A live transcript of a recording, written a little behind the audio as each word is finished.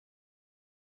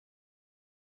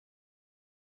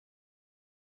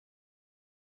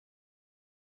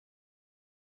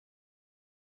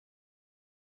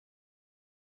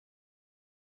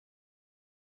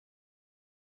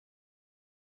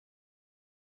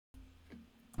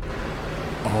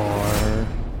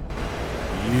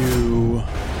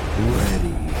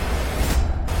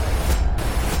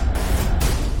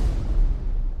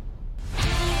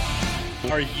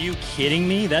Are you kidding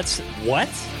me? That's what?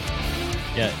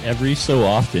 Yeah, every so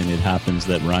often it happens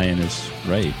that Ryan is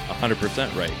right.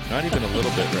 100% right. Not even a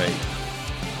little bit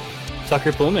right.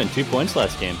 Tucker Pullman, 2 points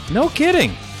last game. No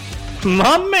kidding.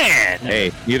 My man!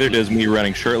 Hey, neither does me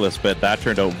running shirtless, but that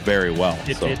turned out very well.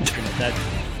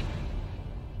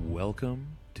 Welcome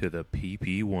to the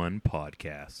PP1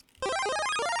 podcast.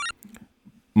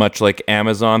 Much like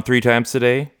Amazon 3 times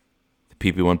today,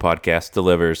 the PP1 podcast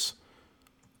delivers.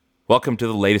 Welcome to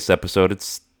the latest episode.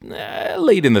 It's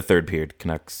late in the third period.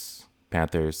 Canucks,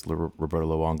 Panthers, Roberto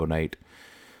Luongo night.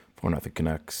 4-0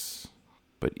 Canucks.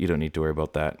 But you don't need to worry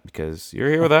about that because you're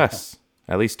here with us.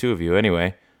 At least two of you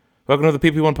anyway. Welcome to the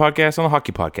PP1 podcast on the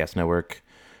Hockey Podcast Network.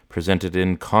 Presented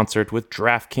in concert with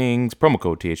DraftKings. Promo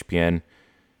code THPN.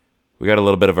 We got a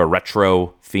little bit of a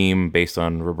retro theme based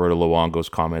on Roberto Luongo's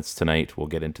comments tonight. We'll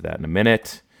get into that in a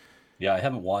minute. Yeah, I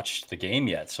haven't watched the game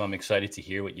yet, so I'm excited to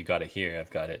hear what you got to hear. I've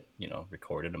got it,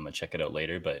 recorded. I'm going to check it out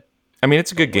later, but... I mean,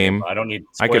 it's a good game. I don't need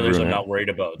spoilers. I'm not worried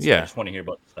about. So yeah. I just want to hear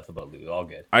about stuff about Lou. All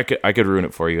good. I could ruin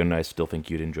it for you, and I still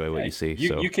think you'd enjoy what you see.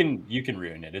 You can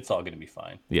ruin it. It's all going to be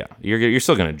fine. Yeah, you're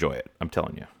still going to enjoy it. I'm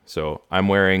telling you. So I'm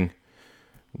wearing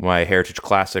my Heritage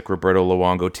Classic Roberto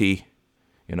Luongo tee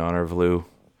in honor of Lou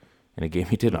in a game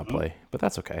he did not play, but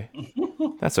that's okay.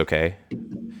 That's okay.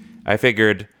 I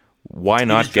figured, why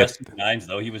not get nines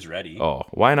though? He was ready. Oh,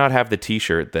 why not have the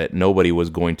T-shirt that nobody was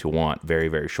going to want very,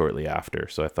 very shortly after?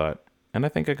 So I thought. And I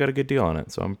think I got a good deal on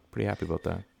it, so I'm pretty happy about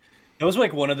that. That was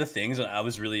like one of the things that I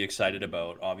was really excited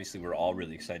about. Obviously, we're all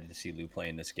really excited to see Lou play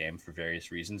in this game for various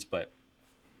reasons, but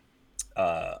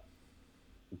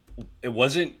it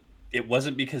wasn't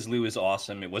because Lou is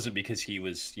awesome. It wasn't because he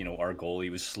was, our goalie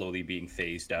was slowly being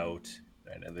phased out,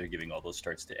 and they're giving all those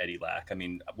starts to Eddie Lack. I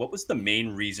mean, what was the main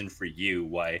reason for you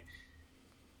why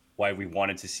we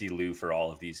wanted to see Lou for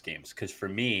all of these games? Because for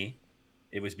me,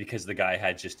 it was because the guy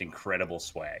had just incredible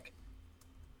swag.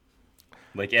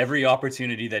 Like every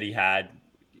opportunity that he had,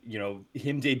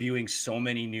 him debuting so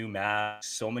many new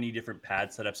masks, so many different pad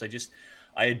setups.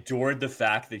 I adored the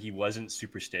fact that he wasn't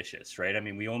superstitious, right? I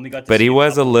mean, we only got to But he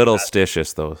was a little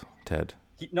stitious though, Ted.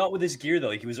 Not with his gear though.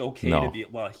 Like, he was okay to be,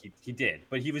 well, he did,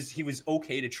 but he was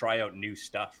okay to try out new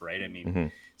stuff, right? I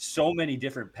mean, so many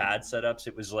different pad setups.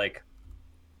 It was like,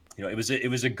 it was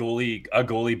a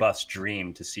goalie buff's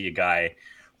dream to see a guy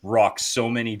rock so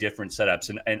many different setups,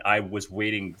 and I was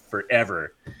waiting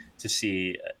forever to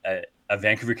see a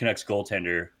Vancouver Canucks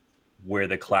goaltender wear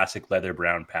the classic leather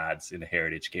brown pads in a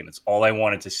Heritage game. It's all I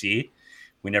wanted to see.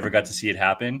 We never got to see it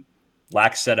happen.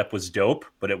 Lack's setup was dope,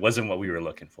 but it wasn't what we were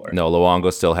looking for. No,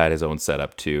 Luongo still had his own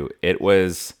setup too. It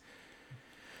was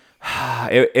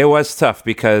it was tough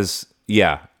because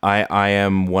I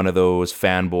am one of those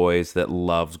fanboys that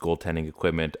loves goaltending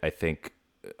equipment. I think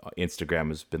Instagram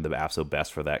has been the absolute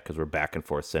best for that because we're back and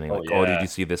forth sending did you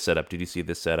see this setup? Did you see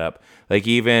this setup? Like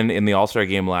even in the All-Star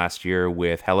game last year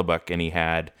with Hellebuck, and he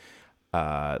had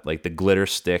like the glitter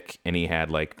stick, and he had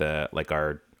like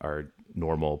our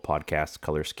normal podcast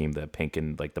color scheme, the pink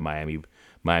and like the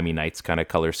Miami Knights kind of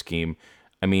color scheme.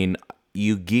 I mean,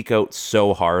 you geek out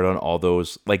so hard on all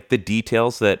those, like the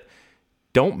details that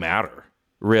don't matter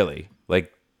really.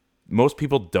 Like most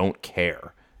people don't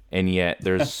care. And yet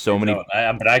there's so many.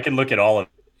 But I can look at all of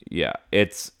it. Yeah,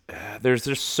 it's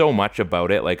there's so much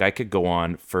about it. Like I could go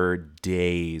on for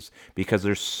days because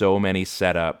there's so many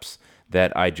setups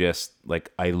that I just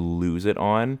I lose it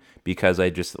on because I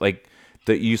just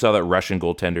you saw that Russian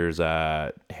goaltenders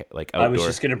outdoor. I was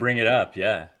just gonna bring it up.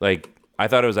 Yeah, I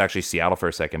thought it was actually Seattle for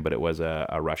a second, but it was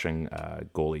a Russian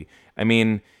goalie. I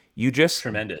mean. You just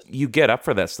tremendous. You get up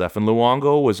for that stuff, and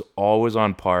Luongo was always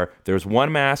on par. There's one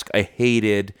mask I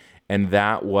hated, and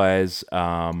that was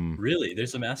really.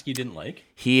 There's a mask you didn't like.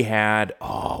 He had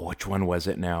which one was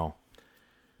it now?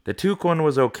 The Toque one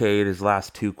was okay. His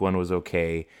last Toque one was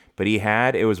okay, but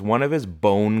it was one of his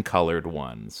bone colored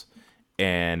ones,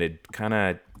 and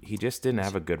he just didn't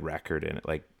have a good record in it.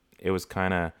 Like it was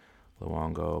kind of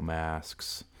Luongo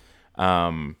masks.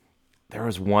 There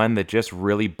was one that just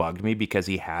really bugged me because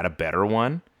he had a better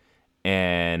one.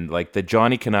 And like the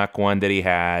Johnny Canuck one that he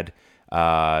had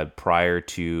prior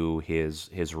to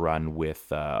his run with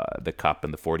the Cup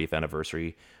and the 40th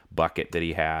anniversary bucket that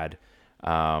he had.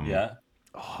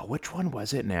 Which one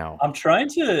was it now? I'm trying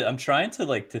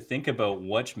to think about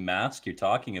which mask you're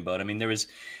talking about. I mean, there was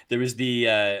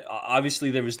the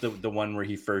obviously there was the one where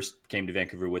he first came to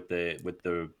Vancouver with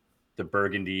the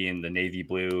burgundy and the navy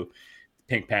blue.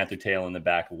 Pink Panther tail in the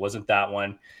back. It wasn't that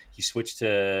one. He switched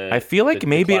to... I feel like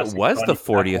maybe it was the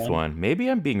 40th one. Maybe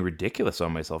I'm being ridiculous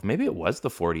on myself. Maybe it was the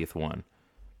 40th one.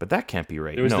 But that can't be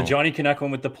right. There was no. the Johnny Canuck one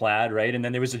with the plaid, right? And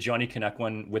then there was a Johnny Canuck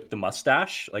one with the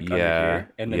mustache, like under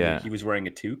here, and then he was wearing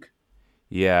a toque.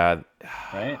 Yeah,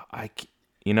 right.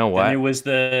 You know what? Then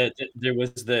there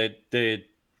was the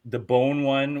bone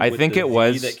one. I with think the it V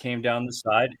was that came down the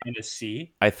side in a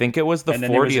C. I think it was the and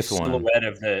then there was a 40th one. silhouette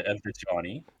of the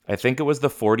Johnny. I think it was the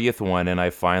 40th one, and I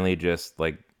finally just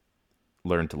like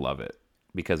learned to love it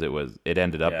because it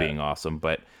ended up being awesome.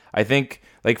 But I think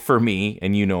like for me,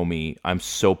 and you know me, I'm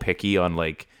so picky on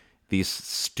like these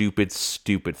stupid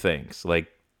things. Like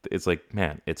it's like,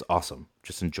 man, it's awesome.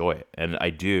 Just enjoy it. And I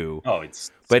do. Oh, it's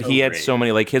But so he had great. so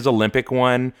many, like his Olympic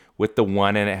one with the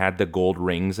one and it had the gold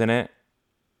rings in it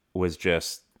was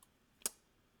just,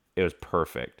 it was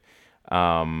perfect.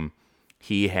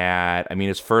 He had, I mean,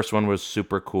 his first one was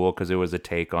super cool because it was a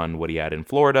take on what he had in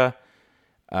Florida.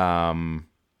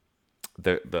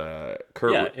 The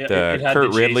Kurt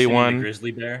Kurt Ridley one, the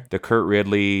grizzly bear. the Kurt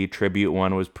Ridley tribute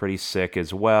one was pretty sick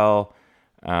as well.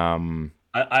 So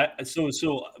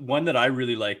one that I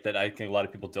really like that I think a lot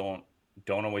of people don't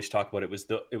always talk about, it was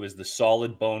the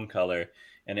solid bone color,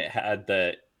 and it had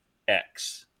the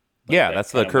X. Yeah,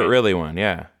 that's the Kurt Ridley one.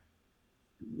 Yeah.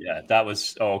 Yeah, that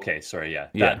was okay. Sorry, yeah.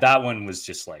 Yeah. That one was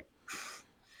just like,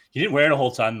 he didn't wear it a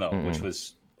whole ton though, which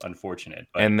was unfortunate.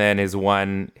 But And then his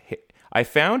one, I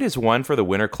found his one for the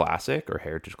Winter Classic or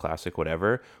Heritage Classic,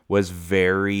 whatever, was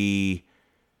it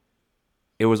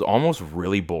was almost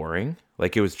really boring.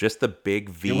 Like it was just the big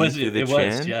V through the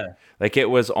chin. Yeah. Like it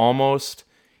was almost,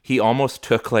 he almost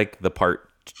took like the part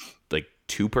like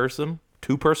too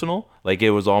personal. Like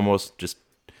it was almost just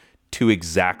too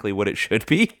exactly what it should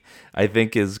be, I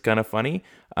think is kind of funny.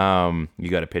 You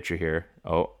got a picture here.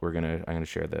 Oh, I'm gonna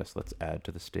share this. Let's add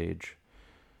to the stage.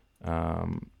 Yeah,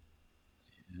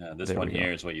 this There one we go.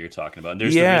 here is what you're talking about.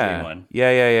 There's the Ridley one.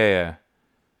 Yeah.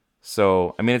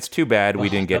 So, I mean, it's too bad we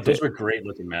didn't get Those to. were great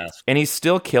looking masks. And he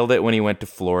still killed it when he went to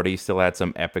Florida. He still had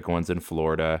some epic ones in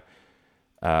Florida.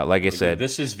 Like I said,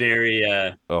 This is very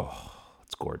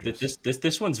it's gorgeous.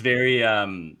 this one's very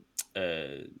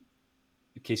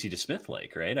Casey DeSmith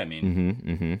like, right? I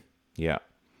mean, Yeah.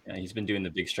 yeah, he's been doing the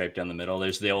big stripe down the middle.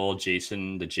 There's the old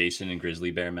Jason and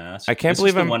Grizzly Bear mask. I can't This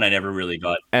believe is the one I never really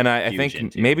got. And I huge think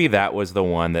into. maybe that was the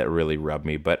one that really rubbed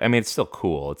me. But I mean, it's still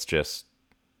cool. It's just,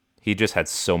 he just had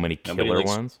so many killer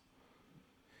ones.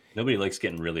 Nobody likes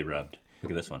getting really rubbed.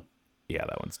 Look at this one. Yeah,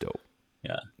 that one's dope.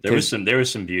 Yeah, there was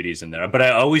some beauties in there, but I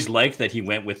always liked that he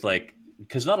went with like,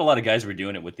 because not a lot of guys were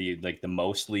doing it with the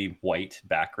mostly white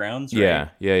backgrounds. Right?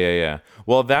 Yeah.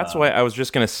 Well, that's why I was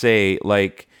just gonna say,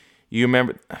 like, you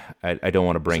remember, I don't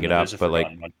want to bring it up, but like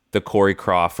the Corey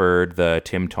Crawford, the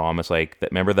Tim Thomas, like,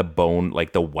 remember the bone,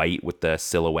 like the white with the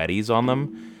silhouettes on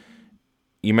them?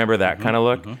 You remember that kind of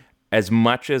look? As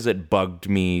much as it bugged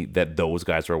me that those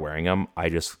guys were wearing them, I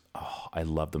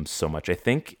love them so much. I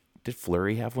think, did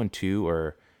Fleury have one too,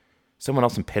 or someone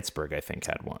else in Pittsburgh? I think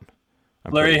had one.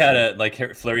 Fleury had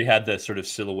Fleury had the sort of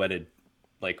silhouetted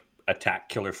like attack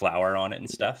killer flower on it and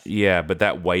stuff. Yeah, but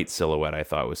that white silhouette I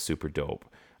thought was super dope.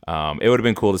 It would have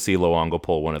been cool to see Luongo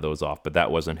pull one of those off, but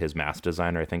that wasn't his mask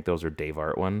designer. I think those are Dave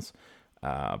Art ones.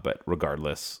 But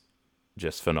regardless,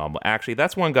 just phenomenal. Actually,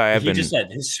 that's one guy Just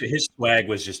said his swag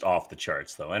was just off the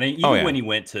charts though, and when he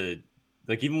went to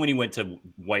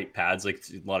white pads, like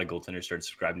a lot of goaltenders started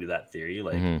subscribing to that theory.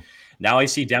 Like now I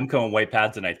see Demko in white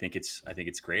pads, and I think it's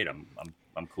great.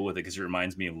 I'm cool with it because it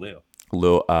reminds me of Lou.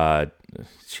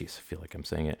 Jeez, I feel like I'm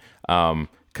saying it.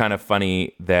 Kind of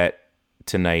funny that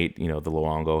tonight, the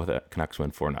Luongo, the Canucks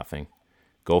win 4-0.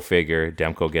 Go figure.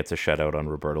 Demko gets a shutout on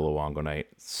Roberto Luongo night.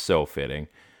 So fitting.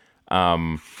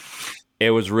 It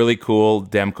was really cool.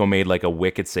 Demko made like a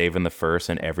wicked save in the first,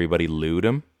 and everybody looed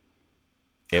him.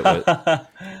 It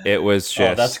was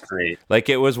just, that's great. Like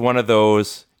it was one of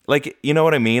those, like, you know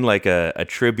what I mean? Like a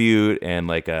tribute and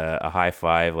like a high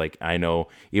five. Like I know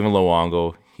even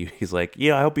Luongo, he's like,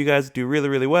 yeah, I hope you guys do really,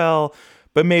 really well,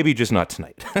 but maybe just not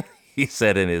tonight. He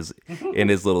said in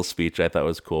his little speech. I thought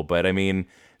was cool. But I mean,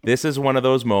 this is one of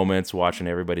those moments watching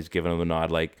everybody's giving him the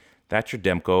nod. Like, that's your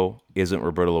Demko, isn't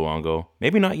Roberto Luongo.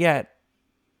 Maybe not yet.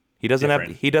 He doesn't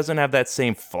have that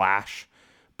same flash,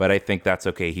 but I think that's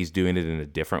okay. He's doing it in a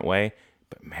different way.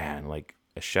 But man, like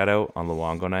a shutout on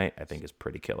Luongo night, I think is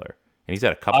pretty killer. And he's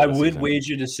had a couple. I would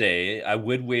wager to say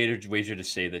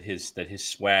that his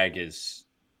swag is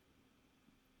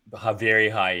very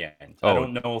high end. I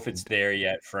don't know if it's there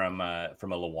yet from a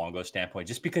Luongo standpoint,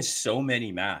 just because so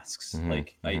many masks.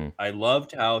 I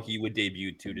loved how he would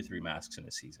debut 2 to 3 masks in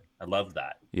a season. I loved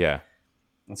that. Yeah.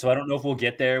 And so I don't know if we'll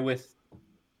get there with.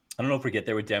 I don't know if we get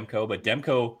there with Demko, but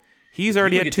Demko. He's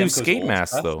already had 2 skate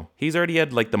masks though. He's already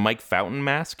had like the Mike Fountain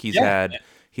mask. He's had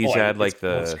He's had like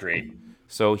it's great.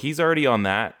 So he's already on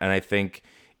that, and I think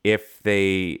if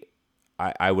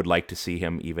I would like to see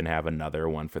him even have another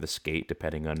one for the skate,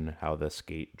 depending on how the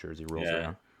skate jersey rolls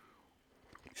around.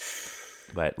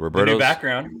 But Roberto's the new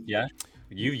background, yeah.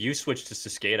 You switched to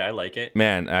skate. I like it.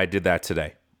 Man, I did that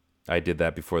today. I did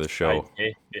that before the show.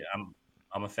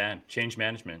 I'm a fan. Change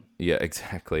management. Yeah,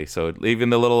 exactly. So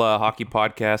even the little hockey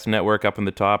podcast network up in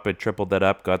the top, it tripled that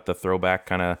up, got the throwback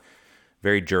kind of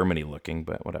very Germany looking,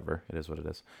 but whatever. It is what it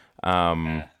is.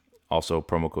 Also,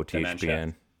 promo code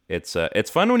THPN. It's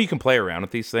fun when you can play around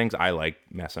with these things. I like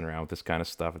messing around with this kind of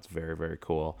stuff. It's very, very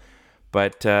cool.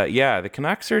 But the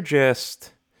Canucks are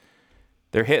just,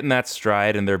 they're hitting that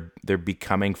stride and they're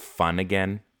becoming fun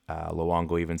again.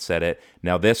 Luongo even said it.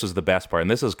 Now, this was the best part, and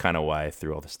this is kind of why I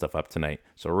threw all this stuff up tonight.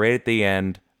 So right at the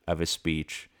end of his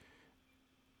speech,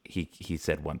 he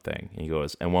said one thing. He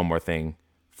goes, and one more thing,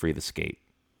 free the skate.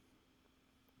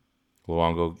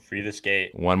 Luongo, free the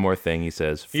skate. One more thing, he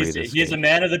says, free the skate. He's a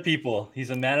man of the people. He's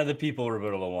a man of the people,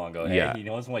 Roberto Luongo. Yeah. Hey, he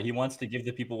knows what he wants to give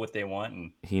the people what they want,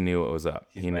 and he knew it was up.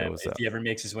 He knew it was up. If he ever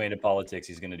makes his way into politics,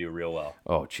 he's going to do real well.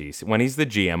 Oh, geez. When he's the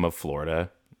GM of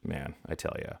Florida, man, I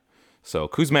tell you. So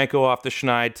Kuzmenko off the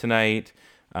schneid tonight.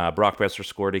 Brock Besser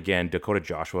scored again. Dakota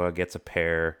Joshua gets a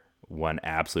pair. One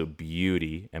absolute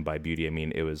beauty. And by beauty, I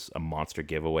mean it was a monster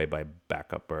giveaway by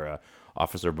backup or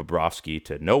Officer Bobrovsky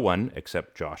to no one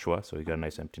except Joshua. So he got a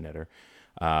nice empty netter.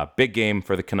 Big game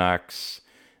for the Canucks.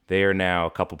 They are now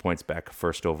a couple points back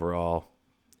first overall.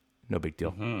 No big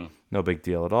deal. Mm-hmm. No big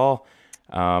deal at all.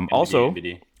 Also,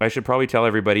 I should probably tell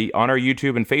everybody on our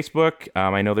YouTube and Facebook.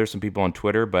 I know there's some people on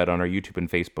Twitter, but on our YouTube and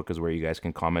Facebook is where you guys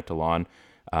can comment along.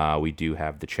 We do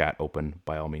have the chat open.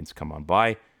 By all means, come on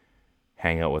by.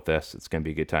 Hang out with us. It's going to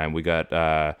be a good time.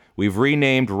 We've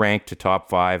renamed Rank to Top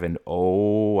 5, and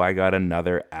I got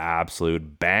another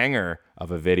absolute banger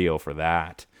of a video for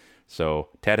that. So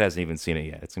Ted hasn't even seen it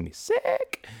yet. It's going to be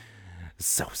sick.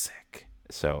 So sick.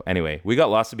 So anyway, we got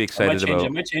lots to be excited about. I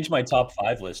might change my top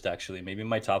 5 list, actually. Maybe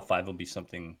my top 5 will be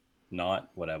something not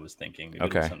what I was thinking. Maybe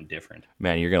it'll be something different.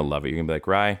 Man, you're going to love it. You're going to be like,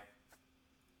 Rye,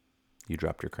 you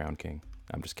dropped your crown, King.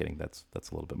 I'm just kidding. That's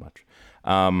a little bit much.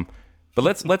 But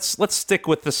let's stick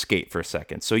with the skate for a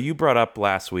second. So you brought up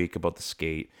last week about the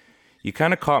skate. You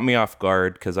kind of caught me off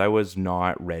guard because I was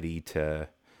not ready to.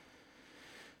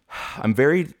 I'm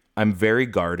very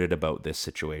guarded about this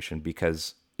situation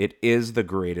because it is the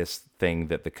greatest thing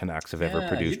that the Canucks have ever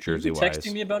produced jersey-wise. You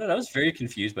texting me about it? I was very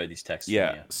confused by these texts.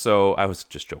 Yeah, so I was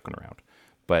just joking around,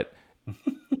 but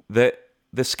the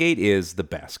skate is the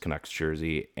best Canucks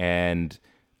jersey, and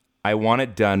I want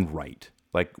it done right.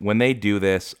 Like when they do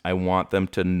this, I want them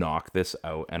to knock this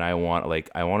out, and I want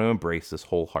to embrace this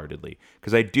wholeheartedly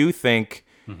because I do think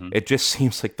it just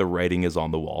seems like the writing is on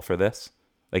the wall for this.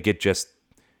 Like it just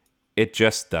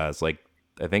does. Like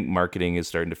I think marketing is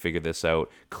starting to figure this out.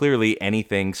 Clearly,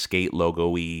 anything skate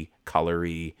logo-y,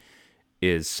 color-y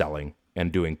is selling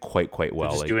and doing quite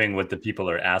well. They're just doing what the people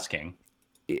are asking.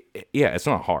 It's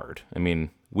not hard. I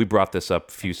mean, we brought this up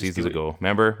a few seasons ago.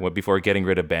 Remember? Before getting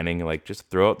rid of Benning, like just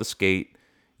throw out the skate.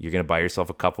 You're going to buy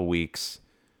yourself a couple weeks.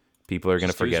 People are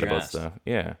going to forget about stuff.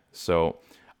 Yeah. So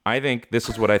I think this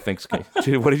is what I think.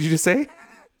 What did you just say?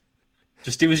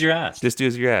 Just do as you're asked. Just do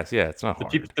as you're asked. Yeah, it's not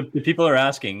hard. The people are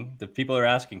asking. The people are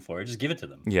asking for it. Just give it to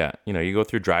them. Yeah. You go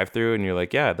through drive-through and you're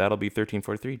like, yeah, that'll be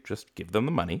 $13.43. Just give them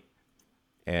the money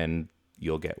and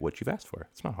you'll get what you've asked for.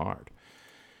 It's not hard.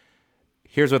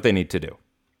 Here's what they need to do.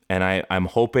 And I'm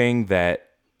hoping that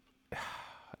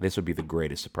this would be the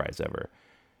greatest surprise ever.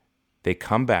 They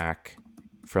come back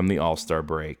from the All-Star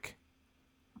break.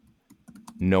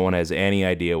 No one has any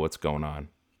idea what's going on.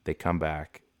 They come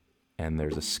back, and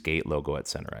there's a skate logo at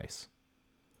center ice.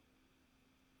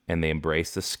 And they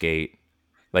embrace the skate.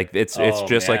 Like it's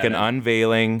just like an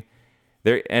unveiling.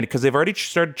 And because they've already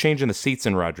started changing the seats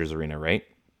in Rogers Arena, right?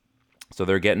 So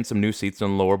they're getting some new seats in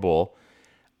the lower bowl.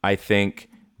 I think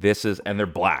this is, and they're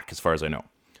black as far as I know.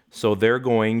 So they're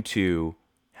going to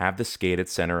have the skate at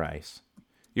center ice.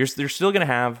 They're still going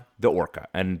to have the Orca,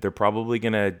 and they're probably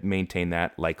going to maintain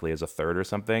that likely as a third or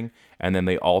something. And then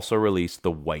they also release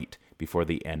the white before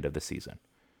the end of the season.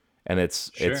 And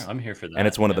I'm here for that. And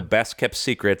it's one of the best kept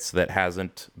secrets that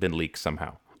hasn't been leaked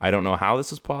somehow. I don't know how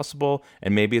this is possible,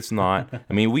 and maybe it's not.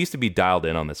 I mean, we used to be dialed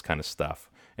in on this kind of stuff.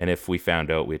 And if we found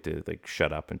out, we had to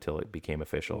shut up until it became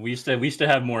official. We used to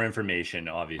have more information,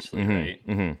 obviously, right?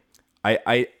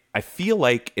 Mm-hmm. I feel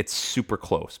like it's super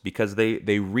close because they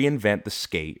reinvent the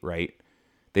skate, right?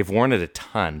 They've worn it a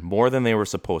ton, more than they were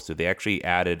supposed to. They actually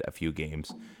added a few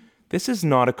games. This is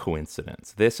not a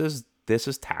coincidence. This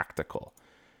is tactical.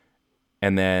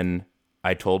 And then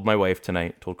I told my wife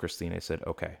tonight, told Christine, I said,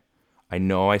 okay, I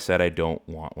know I said I don't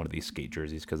want one of these skate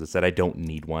jerseys because I said I don't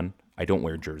need one. I don't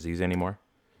wear jerseys anymore.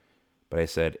 But I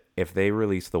said, if they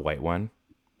release the white one,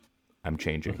 I'm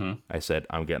changing. Mm-hmm. I said,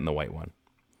 I'm getting the white one.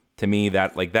 To me,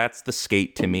 that's the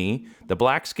skate to me. The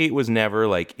black skate was never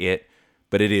like it,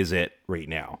 but it is it right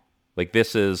now. Like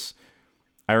this is,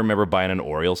 I remember buying an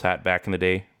Orioles hat back in the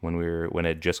day when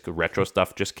it just retro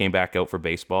stuff just came back out for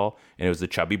baseball, and it was the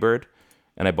Chubby Bird.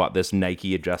 And I bought this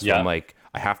Nike adjustment. Yeah. I'm like,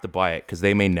 I have to buy it because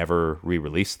they may never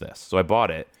re-release this. So I bought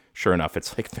it. Sure enough,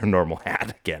 it's like their normal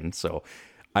hat again. So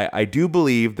I do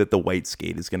believe that the white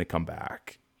skate is going to come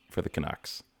back for the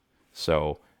Canucks.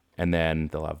 So, and then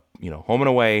they'll have, home and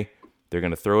away. They're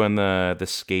going to throw in the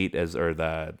skate or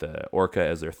the Orca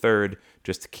as their third,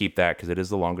 just to keep that because it is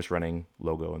the longest running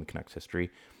logo in the Canucks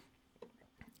history.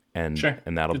 And sure.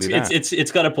 And that'll be that.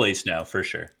 It's got a place now for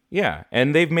sure. Yeah,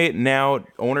 and they've made now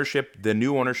ownership. The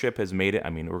new ownership has made it. I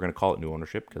mean, we're going to call it new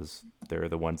ownership because they're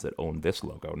the ones that own this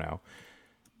logo now.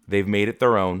 They've made it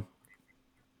their own,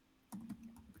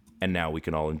 and now we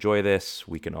can all enjoy this.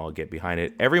 We can all get behind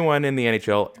it. Everyone in the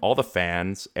NHL, all the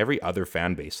fans, every other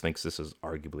fan base thinks this is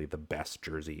arguably the best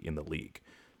jersey in the league.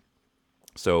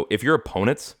 So if your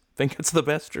opponents think it's the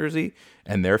best jersey,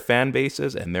 and their fan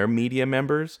bases and their media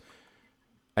members,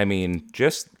 I mean,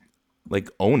 just like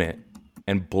own it.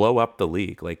 And blow up the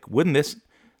league. Like, wouldn't this?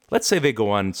 Let's say they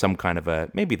go on some kind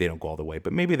of maybe they don't go all the way,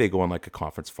 but maybe they go on like a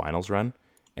conference finals run,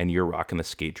 and you're rocking the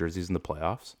skate jerseys in the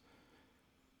playoffs.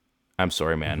 I'm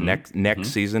sorry, man. Mm-hmm. Next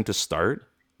season to start,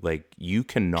 like you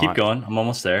cannot keep going. I'm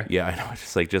almost there. Yeah, I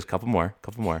know. Just a couple more.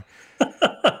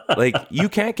 Like you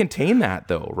can't contain that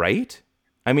though, right?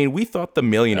 I mean, we thought the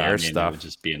millionaire stuff it would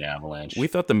just be an avalanche. We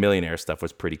thought the millionaire stuff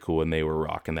was pretty cool, and they were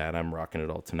rocking that. I'm rocking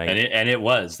it all tonight, and it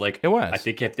was like it was. I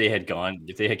think if they had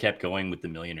kept going with the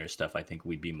millionaire stuff, I think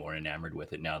we'd be more enamored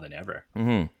with it now than ever.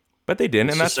 Mm-hmm. But they didn't,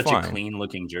 it's and that's such fine. A clean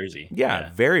looking jersey.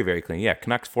 Yeah, very very clean. Yeah,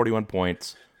 Canucks 41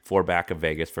 points, 4 back of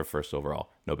Vegas for first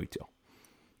overall. No big deal.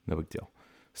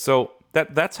 So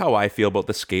that's how I feel about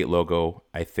the skate logo.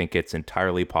 I think it's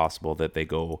entirely possible that they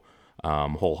go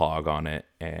whole hog on it,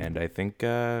 and I think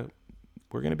we're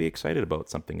going to be excited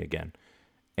about something again.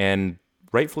 And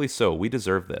rightfully so. We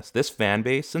deserve this. This fan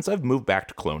base, since I've moved back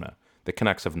to Kelowna, the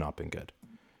Canucks have not been good.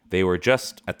 They were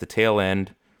just at the tail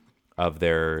end of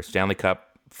their Stanley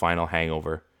Cup final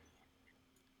hangover,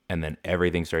 and then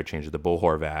everything started changing. The Bo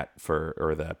Horvat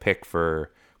the pick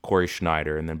for Corey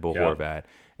Schneider, and then Bo Horvat,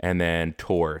 and then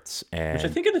Torts. And which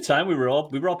I think at the time we were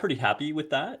all pretty happy with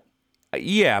that.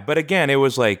 Yeah, but again, it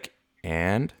was like,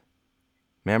 and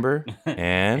remember,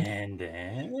 and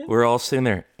we're all sitting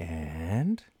there,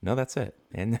 and no, that's it,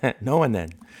 and no, and then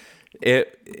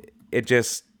it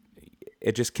just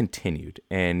continued,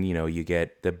 and you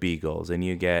get the Beagles, and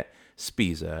you get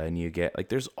Spiza, and you get like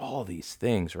there's all these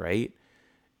things, right?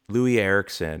 Louis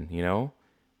Eriksson,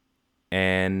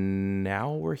 and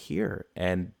now we're here,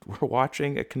 and we're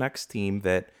watching a Canucks team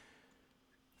that,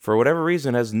 for whatever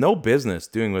reason, has no business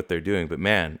doing what they're doing, but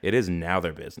man, it is now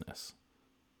their business.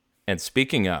 And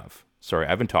speaking of, sorry,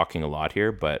 I've been talking a lot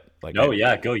here, but like, go.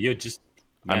 You just,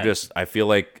 man. I feel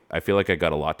like I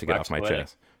got a lot to get off my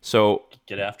chest. So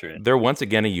get after it. They're once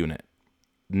again a unit,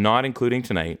 not including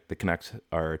tonight. The Canucks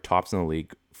are tops in the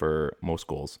league for most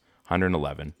goals,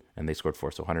 111, and they scored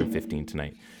 4, so 115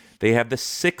 tonight. They have the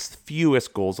 6th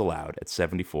fewest goals allowed at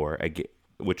 74,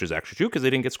 which is actually true because they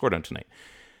didn't get scored on tonight.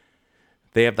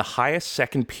 They have the highest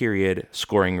second period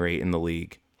scoring rate in the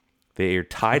league. They are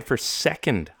tied for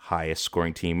second highest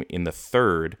scoring team in the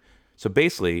third. So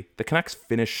basically, the Canucks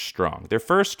finished strong.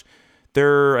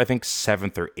 They're I think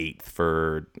 7th or 8th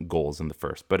for goals in the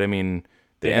first. But I mean,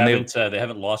 they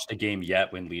haven't lost a game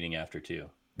yet when leading after 2.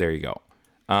 There you go.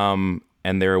 And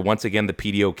they're once again the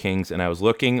PDO Kings. And I was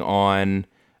looking on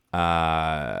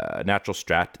Natural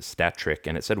Stat Trick,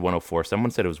 and it said 104.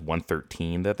 Someone said it was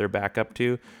 113 that they're back up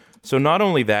to. So not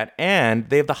only that, and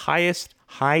they have the highest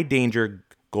high danger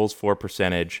goals for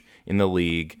percentage in the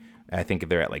league. I think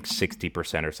they're at like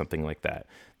 60% or something like that.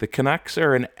 The Canucks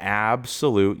are an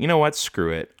absolute, you know what?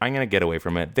 Screw it. I'm going to get away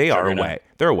from it. They're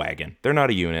a wagon. They're not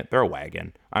a unit. They're a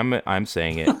wagon. I'm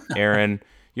saying it. Aaron,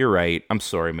 you're right. I'm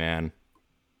sorry, man.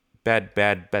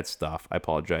 Bad stuff. I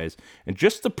apologize. And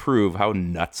just to prove how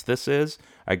nuts this is,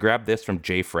 I grabbed this from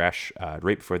Jay Fresh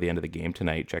right before the end of the game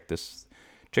tonight. Check this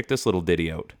little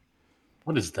ditty out.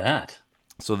 What is that?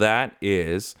 So that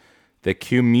is the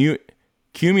cumulative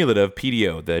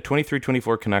PDO, the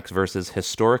 23-24 Canucks versus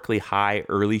historically high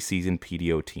early season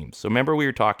PDO teams. So remember we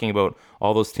were talking about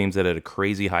all those teams that had a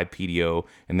crazy high PDO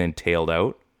and then tailed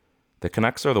out? The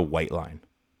Canucks are the white line.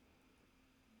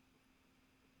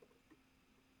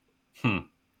 Hmm.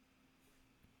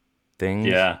 Things,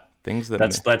 Yeah. things that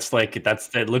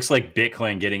It looks like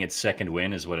Bitcoin getting its second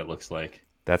win is what it looks like.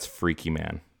 that's freaky,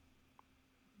 man.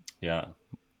 Yeah.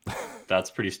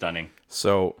 That's pretty stunning.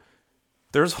 So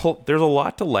there's a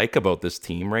lot to like about this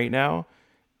team right now,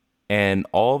 and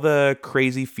all the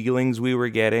crazy feelings we were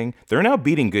getting. They're now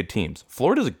beating good teams.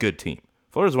 Florida's a good team.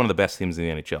 Florida's one of the best teams in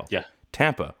the NHL. Yeah.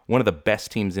 Tampa, one of the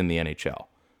best teams in the NHL,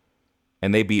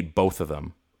 and they beat both of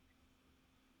them.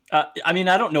 I mean,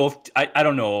 I don't know if I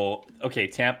don't know. Okay,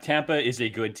 Tampa is a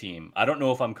good team. I don't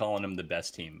know if I'm calling them the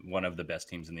best team, one of the best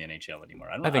teams in the NHL anymore.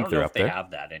 I think don't they're know up if they there.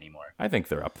 have that anymore. I think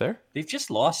they're up there. They've just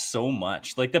lost so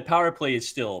much. Like the power play is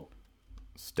still.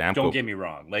 Stamkos. Don't get me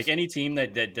wrong. Like any team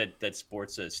that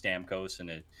sports a Stamkos and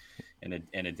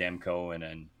a Demko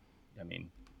I mean,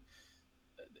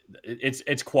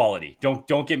 it's quality.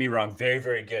 Don't get me wrong. Very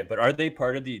very good. But are they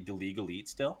part of the league elite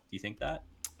still? Do you think that?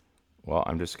 Well,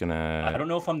 I'm just gonna. I don't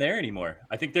know if I'm there anymore.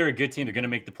 I think they're a good team. They're going to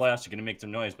make the playoffs. They're going to make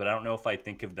some noise. But I don't know if I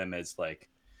think of them as like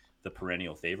the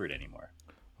perennial favorite anymore.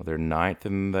 Well, they're 9th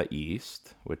in the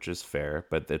East, which is fair,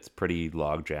 but it's pretty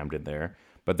log jammed in there.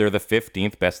 But they're the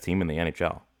 15th best team in the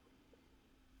NHL.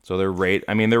 So they're right.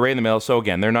 I mean, they're right in the middle. So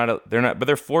again, they're not. But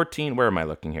they're 14. Where am I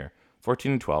looking here?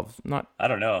 14 and 12. Not. I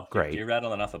don't know. Great. You're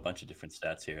rattling off a bunch of different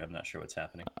stats here. I'm not sure what's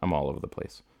happening. I'm all over the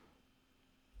place.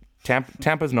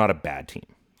 Tampa's not a bad team.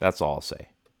 That's all I'll say.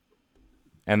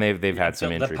 And they've had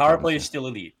some injury. The power problems play too. is still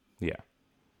elite. Yeah.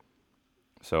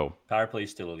 So Power play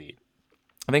is still elite.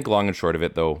 I think long and short of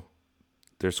it, though,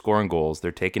 they're scoring goals,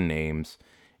 they're taking names,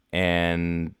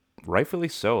 and rightfully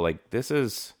so. Like this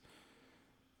is,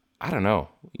 I don't know.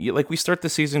 Like we start the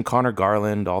season, Connor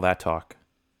Garland, all that talk,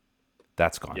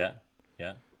 that's gone. Yeah,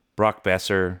 yeah. Brock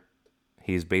Besser,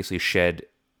 he's basically shed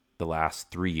the last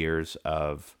 3 years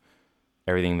of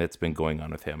everything that's been going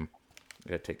on with him. I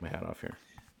gotta take my hat off here.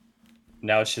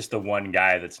 Now it's just the one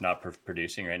guy that's not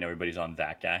producing right now. Everybody's on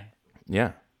that guy.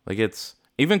 Yeah, like it's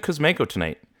even Kuzmenko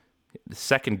tonight. The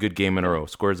second good game in a row,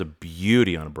 scores a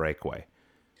beauty on a breakaway.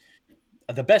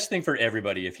 The best thing for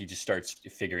everybody, if he just starts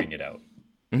figuring it out,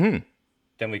 then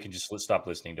we can just stop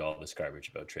listening to all this garbage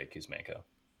about trade Kuzmenko.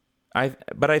 I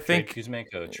think trade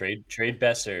Kuzmenko, trade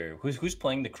Besser. Who's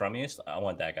playing the crummiest? I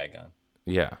want that guy gone.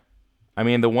 Yeah, I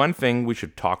mean the one thing we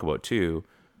should talk about too.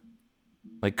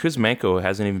 Like Kuzmenko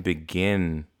hasn't even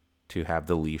begun to have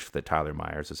the leash that Tyler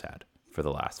Myers has had for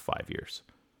the last 5 years.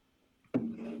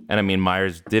 And I mean,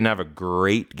 Myers didn't have a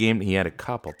great game. He had a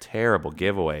couple terrible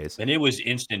giveaways. And it was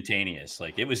instantaneous.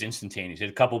 Like it was instantaneous. He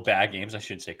had a couple bad games. I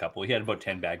shouldn't say couple. He had about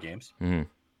 10 bad games. Mm-hmm.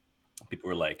 People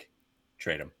were like,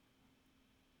 trade him.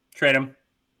 Trade him.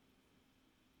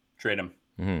 Trade him.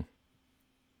 Mm-hmm.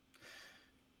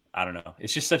 I don't know.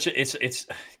 It's just such a, it's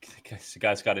the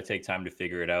guy's got to take time to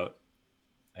figure it out.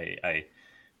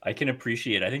 I can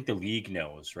appreciate. I think the league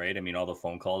knows, right? I mean, all the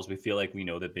phone calls. We feel like we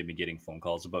know that they've been getting phone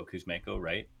calls about Kuzmenko,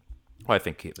 right? Well, I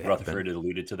think they Rutherford had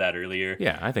alluded to that earlier.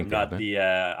 Yeah, I think not the.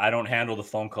 I don't handle the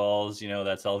phone calls. You know,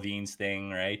 that's Alvin's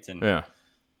thing, right? And yeah,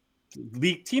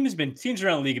 teams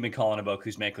around the league have been calling about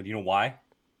Kuzmenko. Do you know why?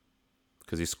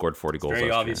 Because he scored 40 goals.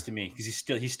 Very obvious to me. Because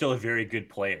he's still a very good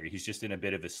player. He's just in a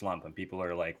bit of a slump, and people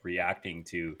are like reacting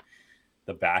to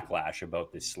the backlash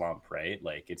about this slump, right?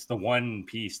 Like it's the one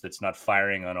piece that's not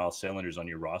firing on all cylinders on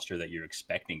your roster that you're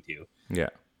expecting to. Yeah.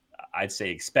 I'd say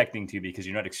expecting to because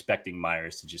you're not expecting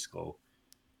Myers to just go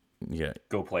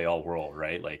play all world,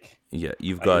 right? Like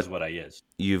you've got what I is.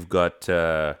 You've got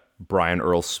Brian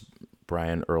Earl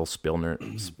Spillner.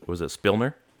 Was it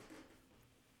Spillner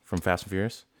from Fast and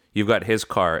Furious? You've got his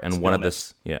car and Spillman. One of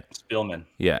this Spillman.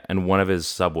 Yeah, and one of his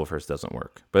subwoofers doesn't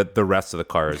work. But the rest of the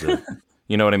car is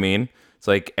you know what I mean? It's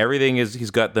like everything is,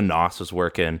 he's got the NOS is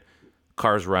working,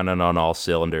 car's running on all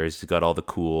cylinders, he's got all the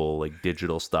cool like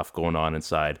digital stuff going on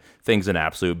inside. Thing's an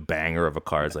absolute banger of a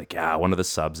car. It's like, one of the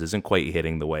subs isn't quite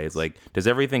hitting the way. It's like, does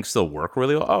everything still work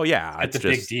really well? Oh yeah. It's the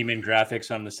big demon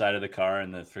graphics on the side of the car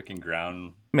and the freaking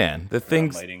ground. Man, the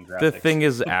thing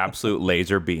is absolute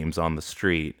laser beams on the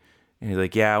street. And he's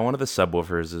like, one of the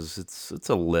subwoofers is it's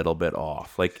a little bit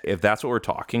off. Like if that's what we're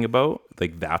talking about,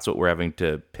 like that's what we're having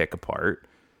to pick apart.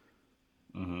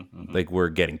 Like we're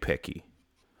getting picky.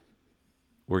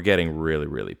 We're getting really,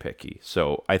 really picky.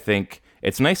 So I think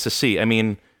it's nice to see. I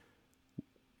mean,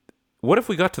 what if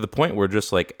we got to the point where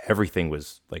just like everything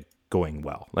was like going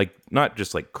well, like not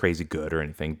just like crazy good or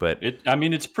anything, but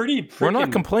it's pretty. We're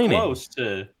not complaining. Close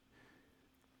to.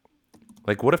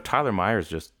 Like, what if Tyler Myers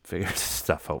just figures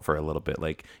stuff out for a little bit?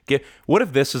 Like, what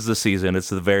if this is the season? It's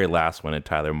the very last one, and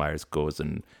Tyler Myers goes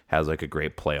and has like a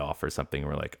great playoff or something.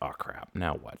 And we're like, oh crap,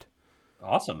 now what?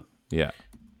 Awesome. Yeah.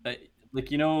 Like,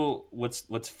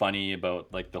 what's funny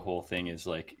about like the whole thing is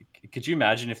like, could you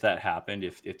imagine if that happened,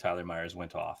 if Tyler Myers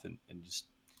went off and just,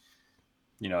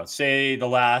 say the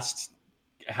last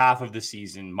half of the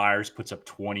season, Myers puts up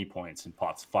 20 points and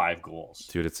pops 5 goals.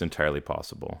 Dude, it's entirely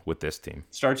possible with this team.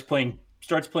 Starts playing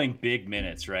big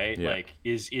minutes, right? Yeah. Like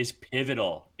is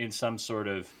pivotal in some sort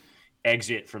of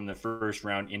exit from the first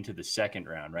round into the second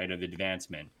round, right? Of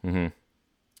advancement. Mm-hmm.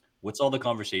 What's all the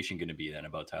conversation going to be then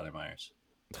about Tyler Myers?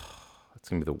 It's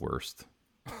going to be the worst.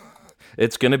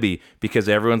 It's going to be because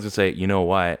everyone's going to say, you know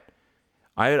what?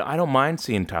 I don't mind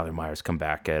seeing Tyler Myers come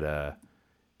back at a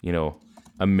 $1 or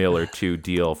 $2 million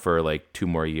deal for like 2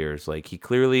 more years. Like he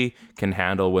clearly can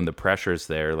handle when the pressure's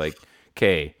there. Like,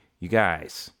 okay, you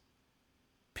guys,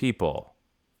 people,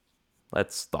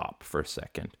 let's stop for a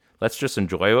second. Let's just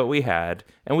enjoy what we had,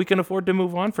 and we can afford to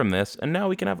move on from this, and now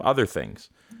we can have other things.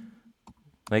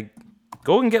 Like,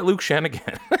 go and get Luke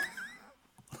Shanahan.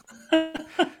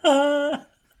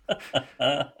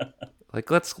 Like,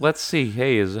 let's see.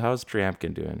 Hey, how's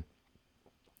Trampkin doing?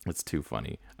 It's too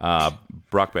funny.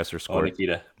 Brock Besser scored. Oh,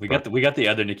 Nikita. We got the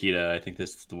other Nikita. I think the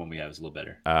one we have is a little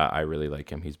better. I really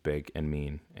like him. He's big and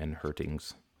mean and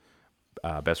hurtings.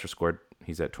 Besser scored.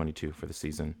 He's at 22 for the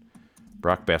season.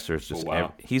 Brock Besser is just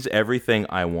he's everything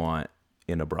I want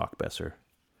in a Brock Besser.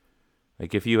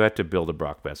 Like if you had to build a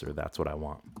Brock Besser, that's what I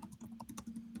want.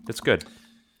 It's good.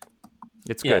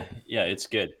 It's good. Yeah, it's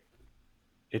good.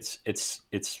 It's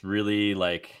really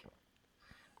like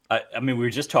I mean, we were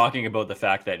just talking about the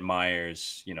fact that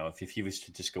Myers, if he was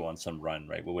to just go on some run,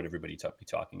 right, what would everybody be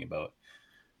talking about?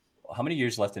 How many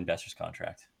years left in Besser's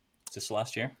contract? Is this the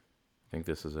last year? I think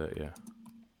this is it, yeah.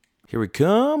 Here we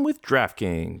come with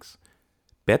DraftKings.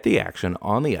 Bet the action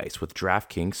on the ice with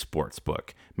DraftKings Sportsbook.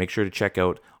 Make sure to check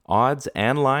out odds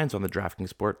and lines on the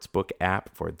DraftKings Sportsbook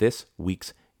app for this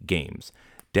week's games.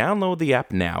 Download the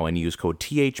app now and use code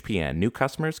THPN. New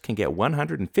customers can get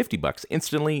 $150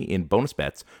 instantly in bonus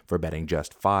bets for betting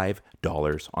just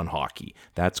 $5 on hockey.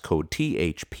 That's code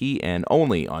THPN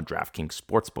only on DraftKings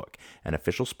Sportsbook, an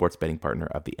official sports betting partner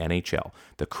of the NHL.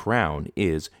 The crown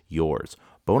is yours.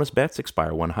 Bonus bets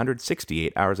expire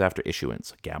 168 hours after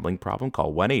issuance. Gambling problem?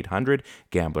 Call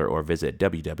 1-800-GAMBLER or visit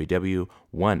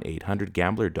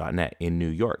www.1800gambler.net. In New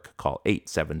York, call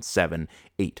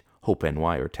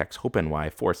 877-8-HOPE-NY or text HOPE-NY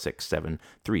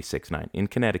 467-369. In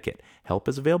Connecticut, help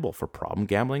is available for problem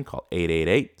gambling. Call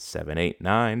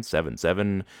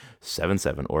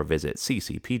 888-789-7777 or visit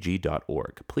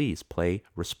ccpg.org. Please play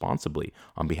responsibly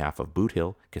on behalf of Boot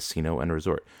Hill Casino and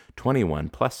Resort. 21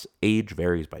 plus, age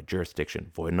varies by jurisdiction.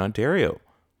 Void in Ontario.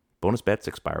 Bonus bets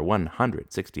expire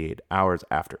 168 hours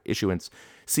after issuance.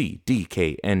 See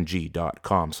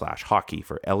dkng.com/hockey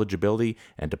for eligibility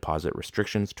and deposit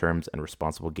restrictions, terms, and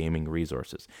responsible gaming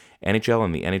resources. NHL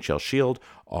and the NHL Shield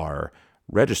are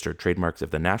registered trademarks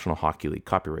of the National Hockey League.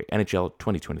 Copyright NHL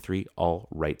 2023. All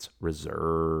rights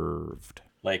reserved.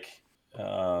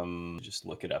 Just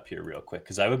look it up here real quick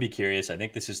because I would be curious. I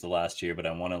think this is the last year, but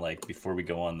I want to before we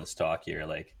go on this talk here,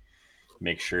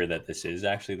 make sure that this is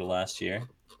actually the last year.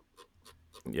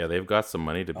 Yeah, they've got some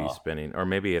money to be spending, or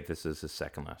maybe this is his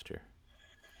second last year.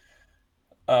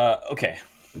 Okay,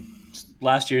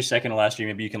 last year, second to last year.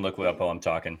 Maybe you can look it up while I'm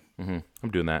talking. Mm-hmm. I'm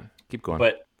doing that. Keep going.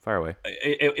 But fire away.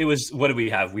 It was, what do we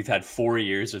have? We've had 4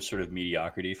 years of sort of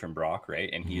mediocrity from Brock, right?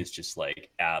 And he is just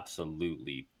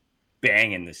absolutely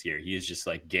banging this year. He is just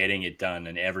getting it done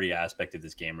in every aspect of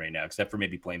this game right now, except for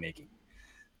maybe playmaking.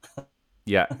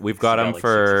 Yeah, we've got him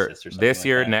for this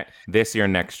year,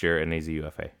 next year, and he's a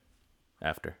UFA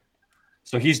after.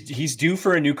 So he's due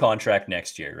for a new contract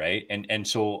next year, right? And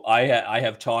so I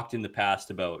have talked in the past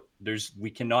about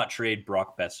we cannot trade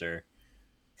Brock Besser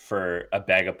for a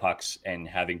bag of pucks and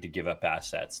having to give up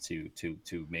assets to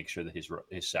make sure that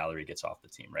his salary gets off the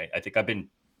team, right? I think I've been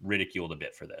ridiculed a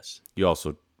bit for this. You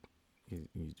also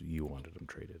you wanted him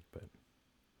traded, but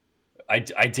I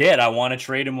did. I want to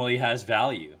trade him while he has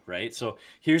value, right? So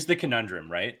here's the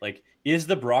conundrum, right? Is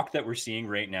the Brock that we're seeing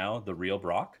right now the real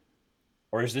Brock?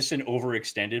 Or is this an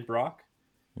overextended Brock?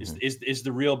 Mm-hmm. Is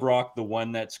the real Brock the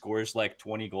one that scores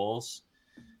 20 goals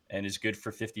and is good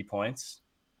for 50 points?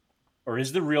 Or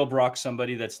is the real Brock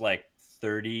somebody that's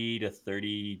 30 to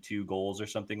 32 goals or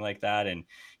something like that, and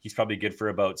he's probably good for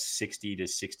about 60 to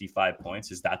 65 points?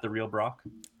 Is that the real Brock?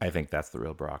 I think that's the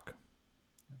real Brock.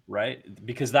 Right?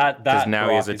 Because that now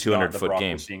he has a 200-foot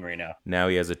game. Seeing right now. Now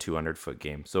he has a 200-foot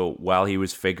game. So while he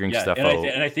was figuring stuff out,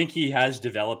 and I think he has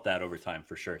developed that over time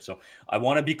for sure. So I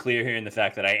want to be clear here in the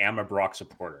fact that I am a Brock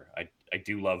supporter. I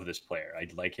do love this player. I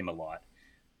like him a lot.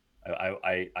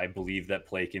 I believe that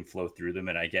play can flow through them,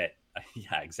 and I get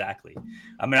Yeah, exactly.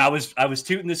 I mean, I was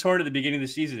tooting this horn at the beginning of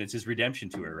the season. It's his redemption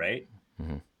tour, right?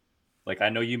 Mm-hmm. Like, I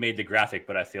know you made the graphic,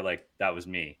 but I feel like that was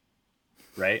me,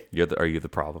 right? Are you the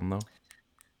problem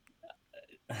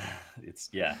though? It's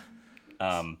yeah.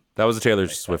 That was a Taylor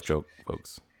Nice Swift touch. joke,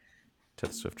 folks.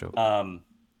 Taylor Swift joke.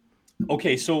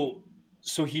 Okay, so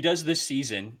he does this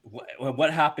season.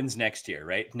 What happens next year,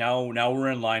 right? Now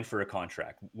we're in line for a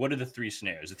contract. What are the three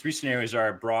scenarios? The three scenarios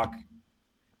are Brock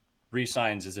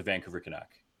re-signs as a Vancouver Canuck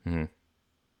Mm-hmm.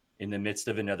 in the midst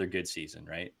of another good season,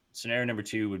 right? Scenario number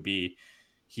 2 would be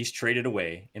he's traded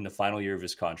away in the final year of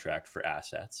his contract for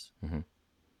assets. Mm-hmm.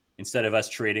 Instead of us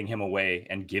trading him away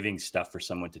and giving stuff for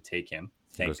someone to take him,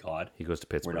 thank God. He goes to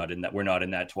Pittsburgh. We're not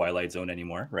in that twilight zone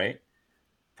anymore, right?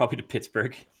 Probably to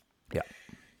Pittsburgh. Yeah.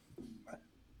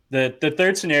 The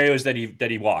third scenario is that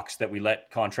he walks, that we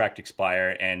let contract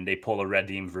expire and they pull a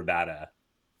Radim Verbata.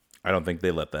 I don't think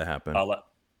they let that happen.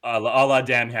 A la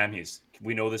damn Hammies.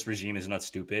 We know this regime is not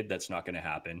stupid. That's not going to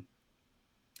happen.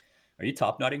 Are you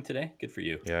top nodding today? Good for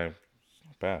you. Yeah,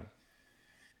 not bad.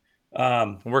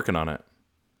 I'm working on it.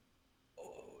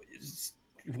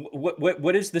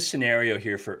 What is the scenario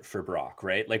here for Brock,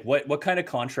 right? Like what kind of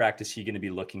contract is he going to be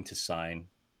looking to sign?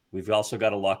 We've also got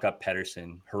to lock up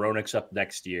Pettersson. Hronek's up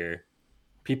next year.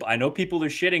 I know people are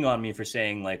shitting on me for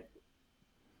saying like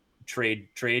trade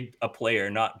a player,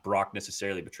 not Brock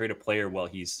necessarily, but trade a player while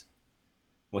he's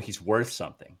worth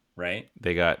something, right?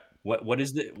 They got what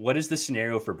is the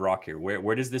scenario for Brock here?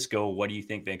 Where does this go? What do you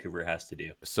think Vancouver has to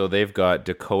do? So they've got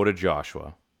Dakota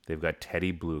Joshua. They've got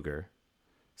Teddy Bluger,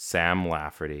 Sam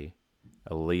Lafferty,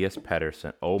 Elias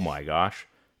Pettersson. Oh my gosh.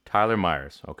 Tyler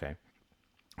Myers. Okay.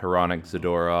 Hronek,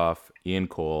 Zadorov, Ian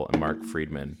Cole, and Mark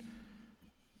Friedman.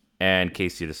 And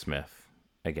Casey DeSmith.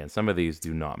 Again, some of these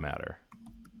do not matter.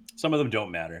 Some of them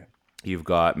don't matter. You've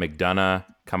got McDonough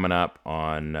coming up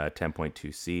on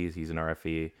 10.2C. He's an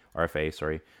RFA,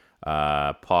 sorry.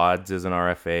 Pods is an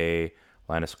RFA.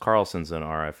 Linus Carlson's an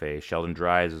RFA. Sheldon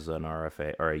Dries is an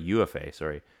RFA, or a UFA,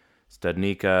 sorry.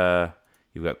 Studnicka.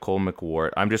 You've got Cole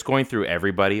McWard. I'm just going through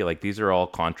everybody. Like, these are all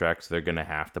contracts they're going to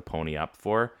have to pony up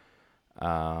for.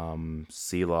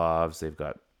 Seelovs.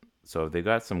 They've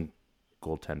got some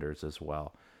goaltenders as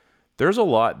well. There's a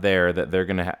lot there that they're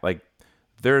going to have. Like,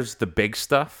 there's the big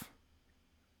stuff,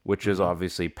 which is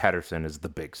obviously Pettersson is the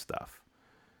big stuff.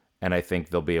 And I think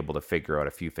they'll be able to figure out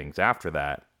a few things after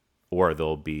that, or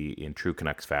they'll be in true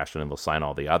Canucks fashion and they'll sign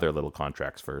all the other little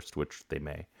contracts first, which they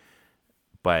may.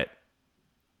 But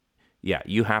yeah,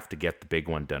 you have to get the big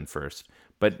one done first.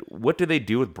 But what do they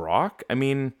do with Brock? I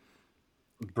mean,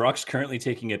 Brock's currently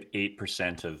taking up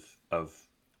 8% of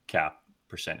cap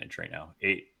percentage right now.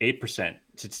 8%.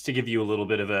 To give you a little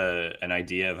bit of an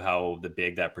idea of how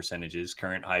big that percentage is,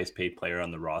 current highest paid player on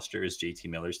the roster is JT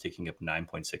Miller's taking up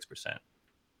 9.6%.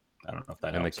 I don't know if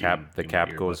that and helps. The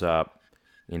cap goes up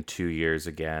in 2 years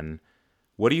again.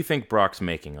 What do you think Brock's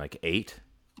making? Like 8?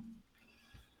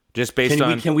 Just based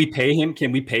on can we pay him?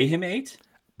 Can we pay him 8?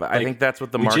 But I think that's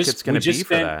what the market's going to be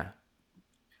for that.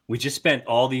 We just spent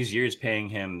all these years paying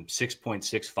him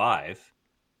 6.65,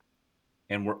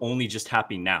 and we're only just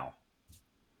happy now.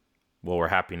 Well, we're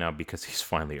happy now because he's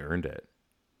finally earned it.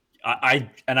 I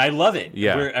love it.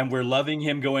 Yeah, we're loving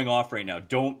him going off right now.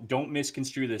 Don't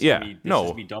misconstrue this. Yeah, this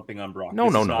is me dumping on Brock. No,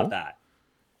 this is not that.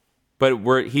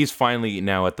 But he's finally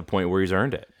now at the point where he's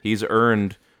earned it. He's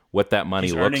earned what that money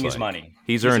looks like. He's earning his money.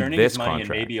 He's earned this money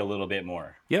contract. And maybe a little bit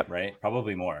more. Yep. Right?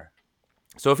 Probably more.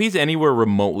 So if he's anywhere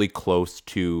remotely close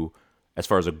to, as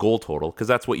far as a goal total, because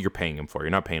that's what you're paying him for. You're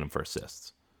not paying him for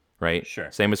assists, right? Sure.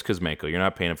 Same as Kuzmenko. You're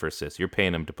not paying him for assists. You're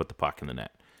paying him to put the puck in the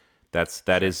net.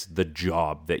 That is the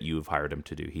job that you've hired him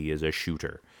to do. He is a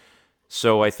shooter.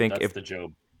 So I think that's the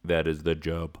job. That is the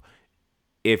job.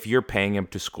 If you're paying him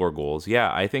to score goals,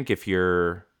 yeah, I think if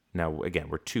you're... Now, again,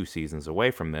 we're 2 seasons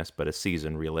away from this, but a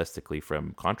season realistically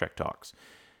from contract talks.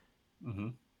 Mm-hmm.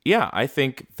 Yeah, I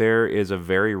think there is a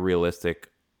very realistic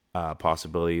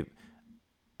possibility.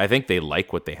 I think they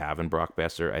like what they have in Brock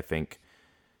Besser. I think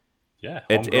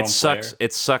it sucks.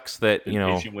 It sucks that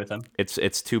with him.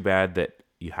 It's too bad that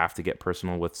you have to get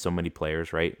personal with so many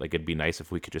players, right? Like, it'd be nice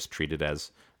if we could just treat it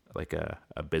as like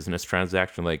a business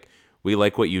transaction. Like, we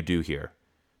like what you do here.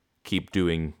 Keep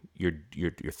doing your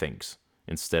things.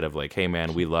 Instead of like, hey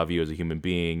man, we love you as a human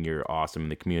being. You're awesome in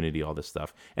the community, all this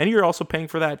stuff. And you're also paying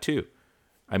for that too.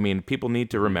 I mean, people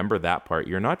need to remember that part.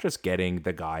 You're not just getting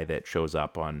the guy that shows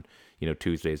up on,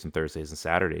 Tuesdays and Thursdays and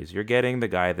Saturdays. You're getting the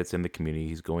guy that's in the community.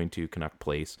 He's going to Canuck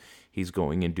Place. He's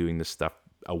going and doing this stuff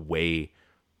away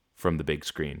from the big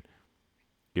screen.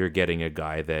 You're getting a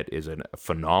guy that is a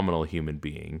phenomenal human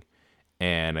being.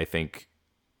 And I think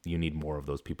you need more of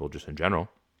those people just in general.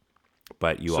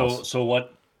 But you So also, so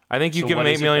what? I think you So give him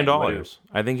what $8 is it million. then? What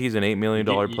I think he's an $8 million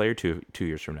you, player 2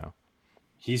 years from now.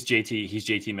 he's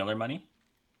JT Miller money.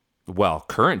 Well,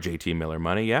 current JT Miller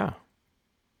money, yeah.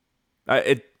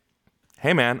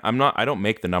 Hey man, I don't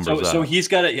make the numbers So up. he's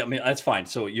got to. I mean, that's fine.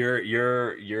 So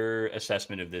your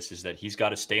assessment of this is that he's got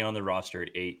to stay on the roster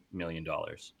at $8 million.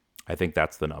 I think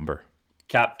that's the number.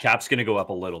 Cap's going to go up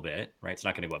a little bit, right? It's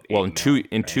not going to go up. Well, 8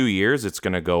 in right? 2 years, it's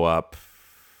going to go up.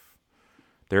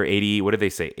 They're 80. What did they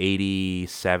say?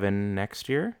 87 next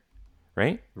year,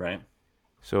 right? Right.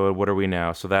 So what are we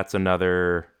now? So that's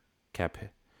another cap.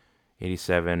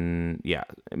 87. Yeah,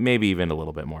 maybe even a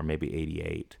little bit more. Maybe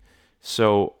 88.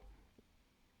 So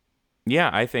yeah,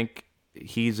 I think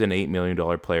he's an $8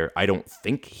 million player. I don't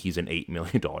think he's an $8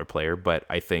 million player, but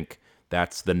I think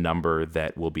that's the number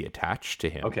that will be attached to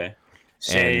him. Okay.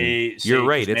 You're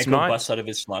right. It's not busts out of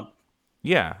his slump.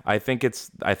 Yeah, I think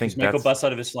Kuzmenko busts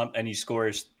out of his slump and he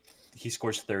scores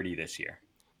 30 this year.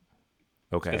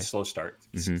 Okay. It's a slow start.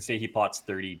 Mm-hmm. Say he pots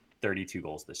 32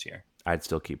 goals this year. I'd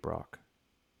still keep Brock.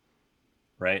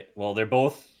 Right. Well, they're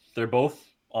both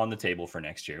on the table for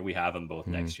next year. We have them both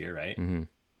next year, right? Mm-hmm.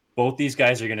 Both these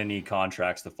guys are going to need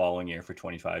contracts the following year for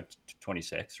 25 to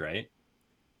 26, right?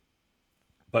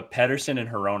 But Pedersen and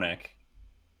Hronek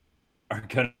are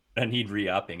going to need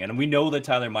re-upping. And we know that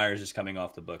Tyler Myers is coming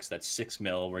off the books. That's $6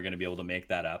 million. We're going to be able to make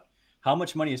that up. How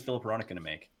much money is Philip Hronek going to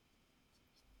make?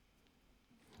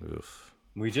 Oof.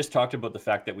 We just talked about the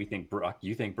fact that you think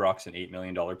Brock's an $8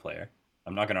 million player.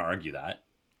 I'm not going to argue that.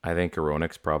 I think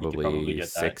Hronek's probably get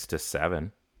 6 to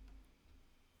 7.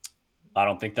 I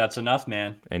don't think that's enough,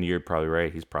 man. And you're probably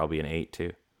right. He's probably an 8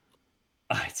 too.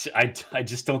 I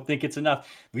just don't think it's enough.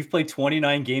 We've played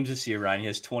 29 games this year, Ryan. He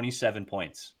has 27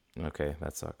 points. Okay,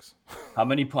 that sucks. How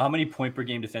many point per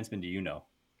game defenseman do you know?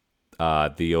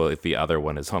 The other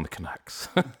one is on the Canucks.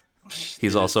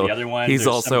 He's also the other one. He's there's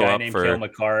also some guy up named for Cale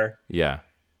Makar. Yeah.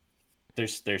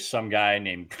 There's some guy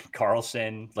named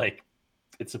Carlson. Like,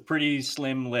 it's a pretty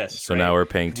slim list. So right? now we're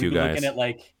paying two guys. Looking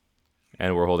at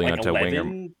and we're holding on to 11,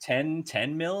 winger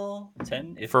 10 mil,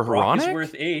 10 if for Brock is Hronek?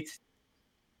 worth 8.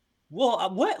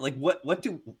 Well,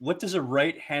 what does a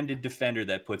right-handed defender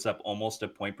that puts up almost a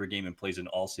point per game and plays in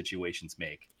all situations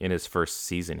make? In his first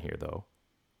season here, though,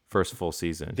 first full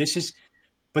season. This is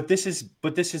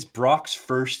Brock's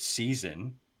first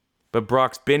season. But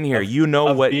Brock's been here.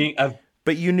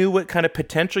 But you knew what kind of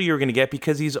potential you were going to get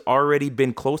because he's already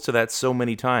been close to that so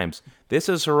many times. This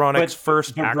is Hronek's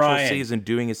first actual Ryan, season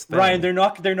doing his thing. Ryan, they're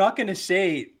not going to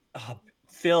say,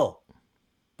 Phil,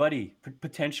 buddy,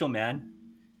 potential man.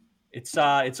 It's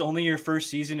only your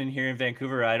first season in here in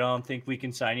Vancouver. I don't think we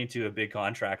can sign you to a big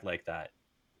contract like that.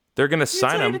 They're going to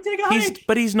sign him.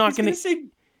 He's not going to.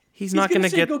 He's not going to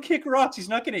get go kick rocks. He's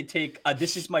not going to take.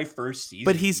 This is my first season.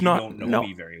 But he's not. Don't know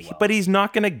me very well. But he's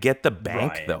not going to get the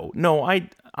bank, Ryan. though. No,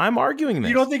 I'm arguing this.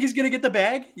 You don't think he's going to get the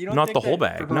bag? You don't not think the whole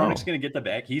bag. No, Hronek's going to get the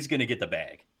bag. He's going to get the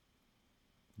bag.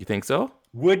 You think so?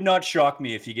 Would not shock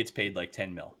me if he gets paid like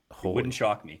 10 mil. It wouldn't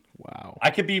shock me. Wow. I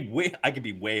could be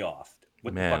way off.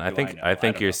 What Man, I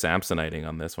think you're Samsoniting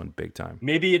on this one big time.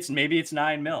 Maybe it's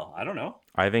 9 mil. I don't know.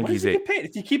 I think he's get paid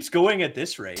if he keeps going at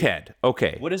this rate. Ted,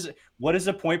 okay. What is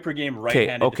a point per game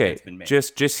right-handed defenseman make?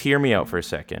 Just hear me out for a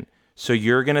second. So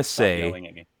you're gonna say, yelling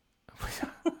at me.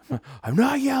 I'm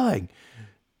not yelling.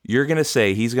 You're gonna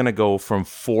say he's gonna go from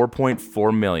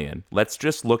 4.4 million. Let's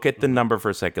just look at the number for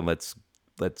a second. Let's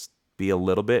be a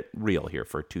little bit real here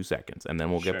for 2 seconds, and then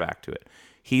we'll get back to it.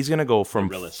 He's gonna go from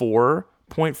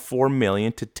 4.4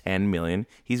 million to 10 million.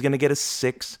 He's gonna get a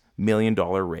 $6 million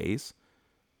raise.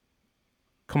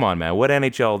 Come on, man. What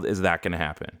NHL is that going to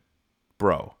happen?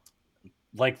 Bro.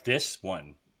 Like this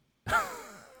one.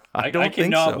 I cannot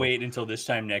cannot wait until this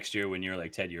time next year when you're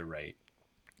like, Ted, you're right.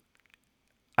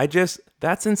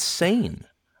 That's insane.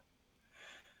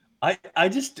 I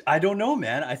don't know,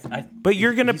 man. But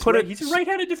you're going to put it. He's a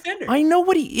right-handed defender. I know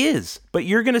what he is, but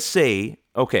you're going to say,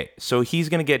 okay, so he's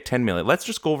going to get 10 million. Let's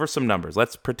just go over some numbers.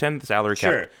 Let's pretend the salary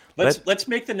cap. Sure. Let's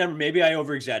make the number. Maybe I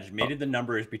over-exaggerated. Maybe the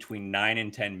number is between 9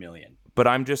 and 10 million. But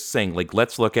I'm just saying, like,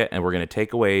 let's look at, and we're going to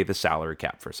take away the salary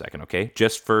cap for a second, okay?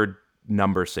 Just for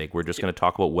number's sake, we're just going to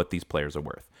talk about what these players are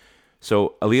worth.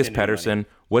 So Elias Pettersson,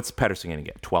 what's Pettersson going to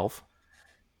get? 12?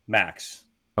 Max.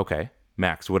 Okay.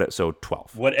 Max. So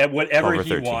 12. Whatever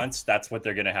he wants, that's what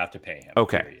they're going to have to pay him.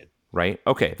 Okay. Period. Right?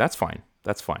 Okay, that's fine.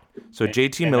 So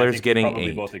JT Miller's getting 8.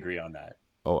 We both agree on that.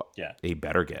 Oh, yeah. He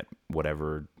better get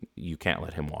whatever. You can't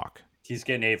let him walk. He's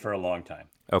getting 8 for a long time.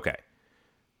 Okay.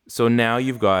 So now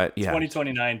you've got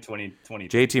 2029, 2020.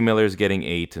 JT Miller's getting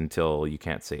 8 until you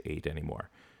can't say 8 anymore.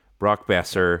 Brock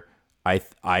Besser, I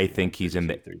think he's in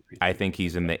the 33, I think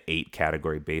he's in the 8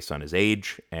 category based on his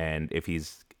age, and if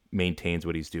he's maintains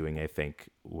what he's doing, I think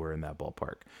we're in that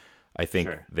ballpark. I think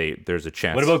Sure. there's a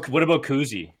chance. What about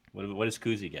Kuzi? What does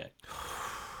Kuzi get?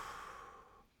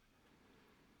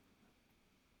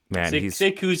 Man,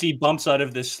 say Kuzi bumps out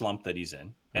of this slump that he's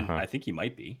in, and I think he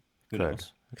might be. Who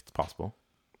knows? It's possible.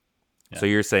 Yeah. So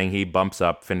you're saying he bumps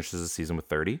up, finishes the season with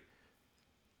 30?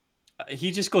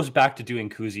 He just goes back to doing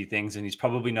Kuzi things, and he's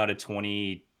probably not a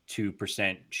 22%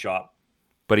 shot.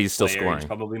 But he's still player. scoring. He's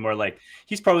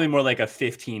probably more like a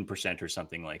 15% or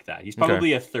something like that. He's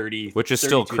probably a 30, which is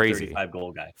still crazy. 35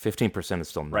 goal guy. 15% is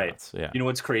still nuts. Right. Yeah. You know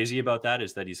what's crazy about that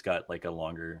is that he's got like a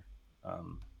longer,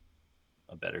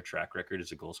 a better track record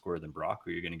as a goal scorer than Brock,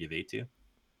 who you're going to give 8 to.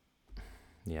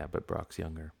 Yeah, but Brock's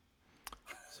younger,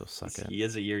 so suck it. He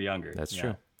is a year younger. That's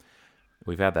true.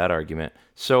 We've had that argument.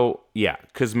 So yeah,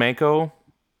 Kuzmenko,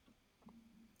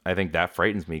 I think that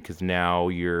frightens me because now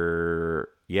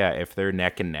if they're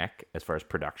neck and neck as far as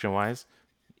production wise,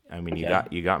 I mean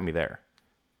you got me there.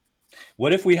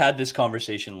 What if we had this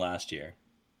conversation last year?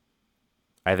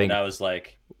 I think and I was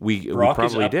like, we probably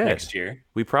is up did next year.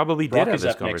 We probably Brock did have is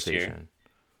this up next year, conversation.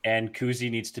 and Kuzi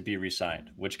needs to be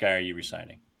re-signed. Which guy are you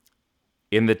re-signing?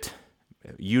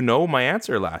 My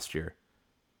answer last year.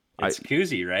 It's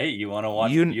Kuzi, right? You want to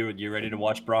watch? You're ready to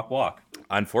watch Brock walk.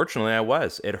 Unfortunately, I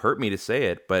was. It hurt me to say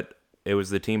it, but it was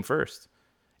the team first.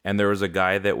 And there was a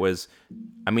guy that was.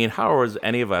 I mean, how was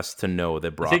any of us to know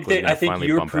that Brock was going to finally bump out of it? I think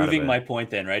you're proving my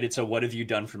point then, right? It's a what have you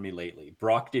done for me lately?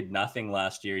 Brock did nothing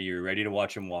last year. You were ready to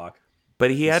watch him walk. But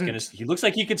he looks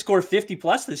like he could score 50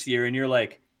 plus this year, and you're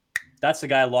like, that's the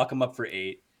guy. Lock him up for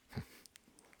 8.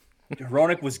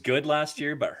 Hronek was good last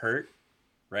year, but hurt,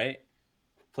 right?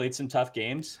 Played some tough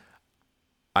games.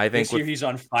 I think this year he's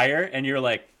on fire, and you're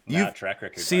like, track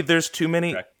record. See, there's too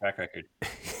many track record.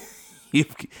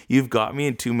 You've got me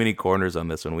in too many corners on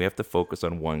this one. We have to focus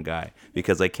on one guy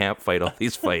because I can't fight all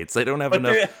these fights. I don't have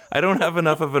enough. I don't have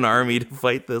enough of an army to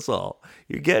fight this all.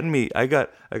 You're getting me. I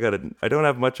don't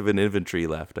have much of an inventory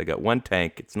left. I got one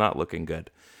tank. It's not looking good.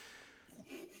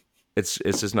 It's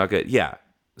just not good. Yeah.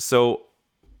 So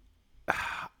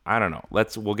I don't know.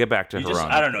 We'll get back to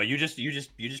Hronek. I don't know. You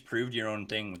just proved your own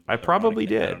thing. I probably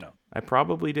did. I don't know. I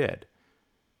probably did.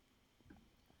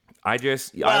 I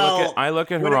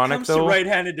look at Hronek though. When it comes to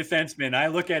right-handed defensemen, I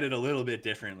look at it a little bit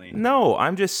differently. No,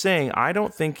 I'm just saying I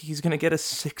don't think he's going to get a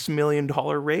 $6 million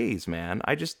raise, man.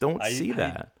 I just don't see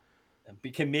that.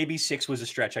 Because maybe 6 was a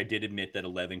stretch. I did admit that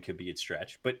 11 could be a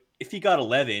stretch, but if he got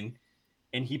 11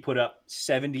 and he put up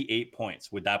 78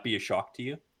 points, would that be a shock to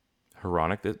you?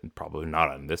 Hronek, probably not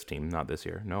on this team, not this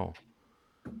year. No.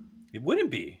 It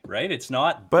wouldn't be, right? It's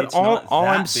not. But it's all not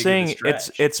I'm saying,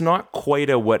 it's not quite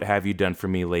a what have you done for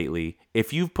me lately.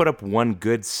 If you've put up one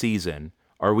good season,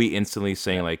 are we instantly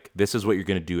saying like this is what you're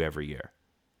going to do every year?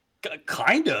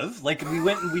 Kind of. Like we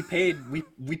went and we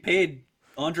paid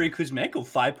Andrei Kuzmenko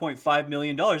 $5.5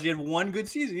 million. He had one good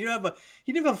season. He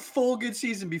didn't have a full good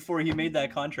season before he made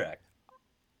that contract.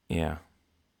 Yeah.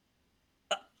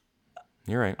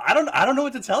 You're right. I don't know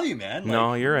what to tell you, man.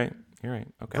 No, you're right. You're right.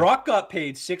 Okay. Brock got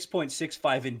paid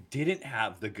 6.65 and didn't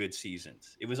have the good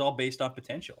seasons. It was all based on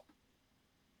potential.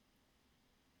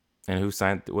 And who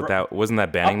signed with that? Wasn't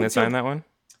that Banning that signed that one?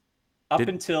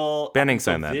 Banning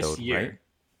signed that this though, year,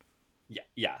 right?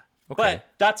 Yeah. Okay. But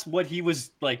that's what he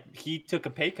was like. He took a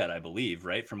pay cut, I believe,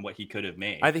 right, from what he could have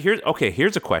made. Here's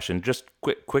a question. Just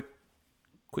quick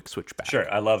switch back.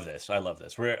 Sure, I love this.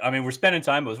 We're spending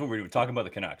time. We're talking about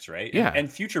the Canucks, right? Yeah.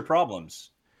 And future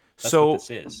problems. That's so what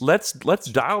this is. let's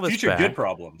dial this future back. Good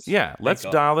problems. Yeah, let's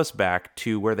dial this back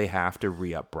to where they have to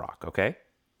re-up Brock. Okay,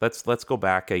 let's go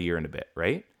back a year and a bit,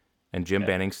 right? And Jim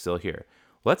Benning's still here.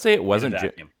 Let's say it wasn't.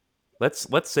 Let's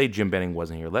say Jim Benning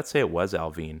wasn't here. Let's say it was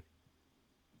Alvin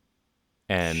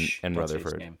and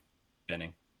Rutherford.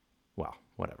 Benning. Well,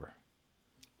 whatever.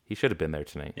 He should have been there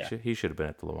tonight. Yeah. He should have been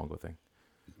at the Luongo thing.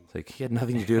 It's like he had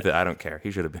nothing to do with it. I don't care.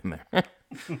 He should have been there.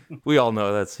 We all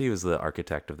know he was the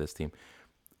architect of this team.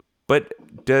 But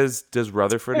does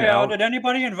Rutherford? Hey, did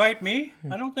anybody invite me?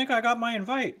 I don't think I got my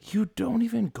invite. You don't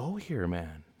even go here,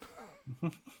 man.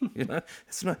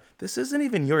 It's not. This isn't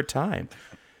even your time.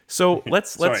 So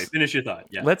let's finish your thought.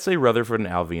 Yeah. Let's say Rutherford and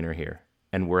Alvin are here,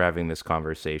 and we're having this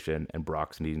conversation, and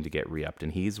Brock's needing to get re-upped,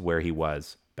 and he's where he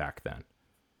was back then.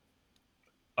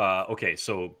 Okay,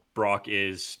 so Brock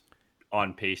is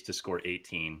on pace to score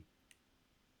 18.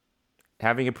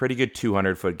 Having a pretty good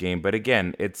 200-foot game, but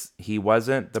again, he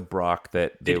wasn't the Brock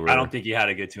that they were. I don't think he had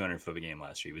a good 200-foot game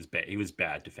last year. He was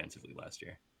bad defensively last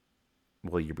year.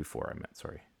 Well, year before I meant,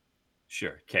 sorry.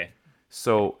 Sure. Okay.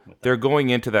 So they're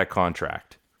going into that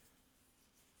contract.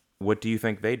 what do you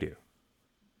think they do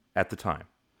at the time?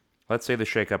 Let's say the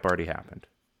shakeup already happened.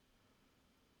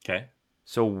 Okay.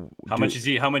 So how much is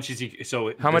he?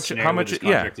 So how much? How much? His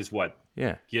contract is what?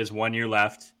 Yeah. He has 1 year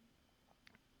left.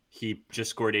 He just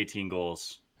scored 18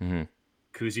 goals. Mm-hmm.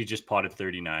 Kuzi just potted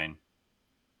 39.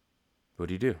 What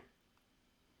do you do?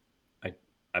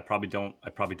 I probably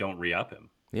don't re-up him.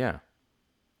 Yeah.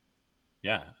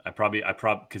 Yeah, I probably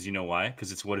because you know why?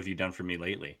 Because it's what have you done for me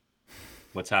lately?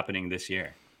 What's happening this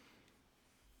year?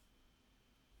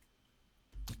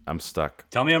 I'm stuck.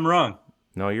 Tell me I'm wrong.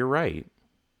 No, you're right.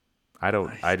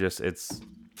 It's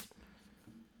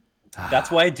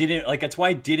That's why I didn't like. That's why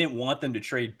I didn't want them to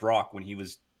trade Brock when he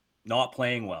was not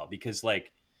playing well, because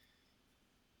like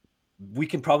we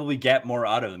can probably get more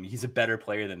out of him. He's a better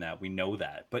player than that. We know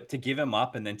that. But to give him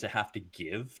up and then to have to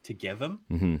give him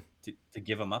mm-hmm. to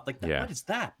give him up like that. Yeah. What is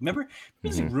that? Remember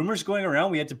these rumors going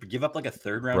around? We had to give up like a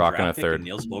third round Brock draft pick third. and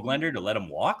Niels Boglander to let him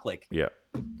walk. Like, yeah.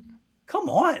 Come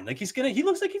on. Like he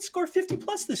looks like he'd score 50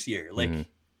 plus this year. Like,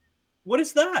 what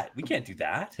is that? We can't do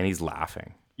that. And he's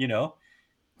laughing. You know?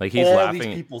 Like he's all laughing.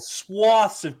 These people,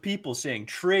 swaths of people saying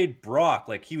trade Brock.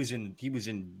 Like he was in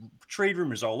trade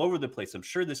rumors all over the place. I'm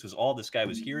sure this was all this guy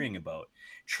was hearing about.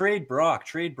 Trade Brock.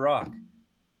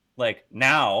 Like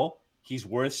now he's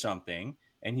worth something,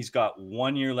 and he's got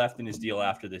 1 year left in his deal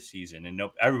after this season. And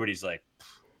everybody's like,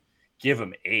 give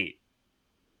him 8.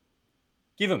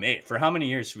 Give him 8. For how many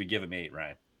years should we give him 8,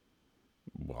 Ryan?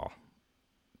 Well,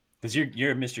 because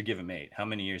you're Mr. Give him 8. How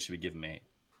many years should we give him 8?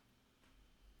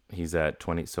 He's at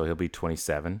 20, so he'll be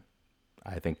 27.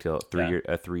 I think till a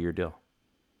 3-year deal.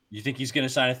 You think he's going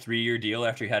to sign a 3-year deal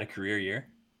after he had a career year?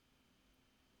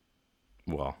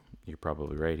 Well, you're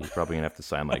probably right. He's probably going to have to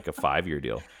sign like a 5-year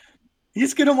deal.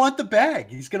 He's going to want the bag.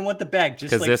 Just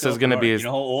because like this is going to be his. You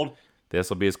know how old? This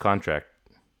will be his contract.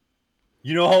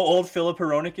 You know how old Philip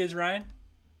Hronek is, Ryan?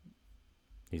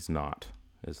 He's not.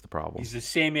 Is the problem? He's the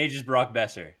same age as Brock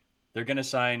Besser. They're going to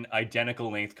sign identical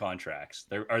length contracts.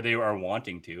 They are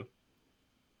wanting to.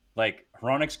 Like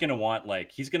Hronek's going to want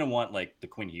he's going to want the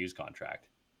Quinn Hughes contract,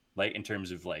 like in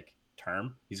terms of like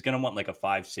term. He's going to want like a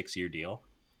 5-6 year deal.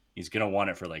 He's going to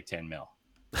want it for like 10 mil.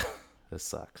 This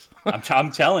sucks.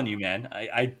 I'm telling you, man.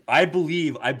 I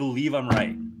believe I'm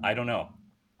right. I don't know.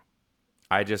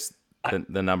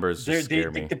 The numbers just scare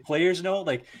me. The players know,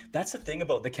 like that's the thing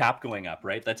about the cap going up,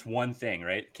 right? That's one thing,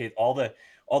 right? Okay, all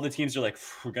the teams are like,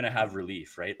 we're gonna have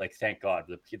relief, right? Like, thank God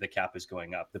the cap is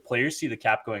going up. The players see the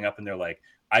cap going up and they're like,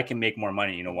 I can make more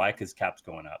money. You know why? Because cap's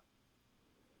going up.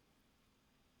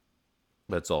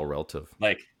 That's all relative.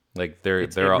 Like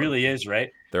it really is,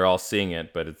 right? They're all seeing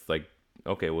it, but it's like,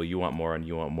 okay, well, you want more and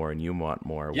you want more and you want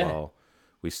more. Yeah. Well,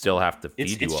 we still have to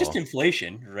feed you all. It's just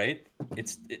inflation, right?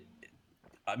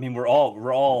 I mean, we're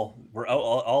all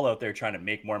out there trying to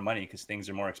make more money because things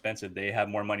are more expensive. They have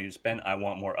more money to spend. I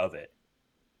want more of it.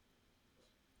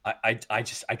 I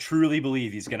truly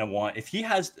believe he's going to want, if he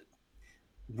has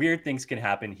weird things can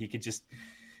happen. He could just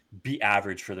be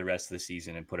average for the rest of the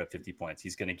season and put up 50 points.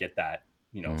 He's going to get that,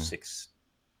 $6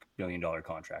 billion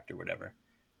contract or whatever.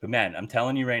 But man, I'm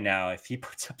telling you right now, if he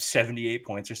puts up 78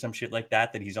 points or some shit like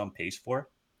that he's on pace for,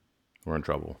 we're in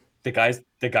trouble. The guy's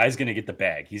going to get the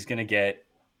bag. He's going to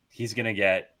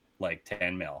get like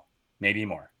 10 mil, maybe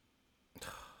more.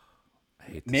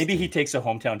 Maybe he takes a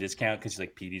hometown discount because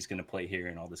like Petey's going to play here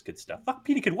and all this good stuff. Fuck,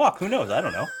 Petey could walk. Who knows? I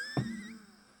don't know.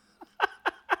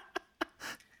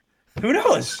 Who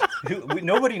knows?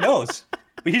 Nobody knows.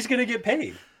 But he's going to get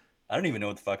paid. I don't even know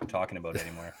what the fuck I'm talking about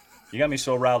anymore. You got me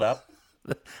so riled up.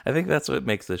 I think that's what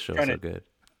makes this show so good.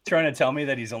 Trying to tell me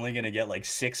that he's only going to get like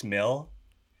 6 mil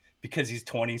because he's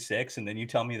 26, and then you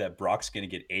tell me that Brock's going to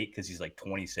get 8 because he's like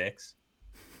 26.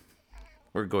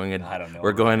 We're going in. I don't know.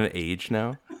 We're going in age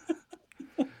now.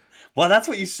 Well, that's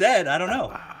what you said. I don't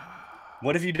know.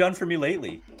 What have you done for me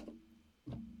lately?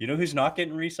 You know who's not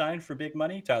getting re-signed for big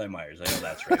money? Tyler Myers. I know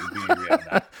that's right. We agree on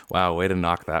that. Wow, way to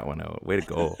knock that one out. Way to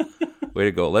go. Way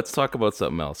to go. Let's talk about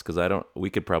something else because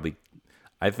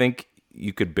I think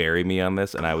you could bury me on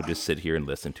this and I would just sit here and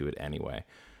listen to it anyway.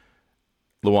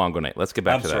 Luongo night. Let's get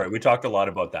back to that. I'm sorry. We talked a lot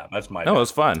about that. That's my bad. No, it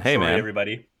was fun. Hey, man.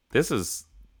 Everybody.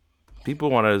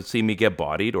 People want to see me get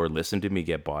bodied or listen to me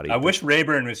get bodied. I wish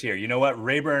Rayburn was here. You know what?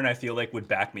 Rayburn, I feel like, would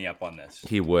back me up on this.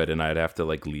 He would, and I'd have to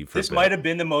leave for this. Might have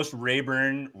been the most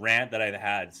Rayburn rant that I've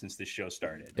had since this show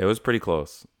started. It was pretty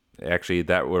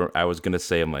I was gonna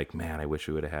say, I'm like, man, I wish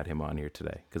we would have had him on here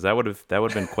today because that would have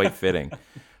been quite fitting.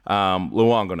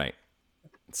 Luongo night.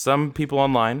 Some people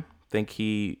online think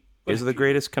he is the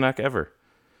greatest Canuck ever.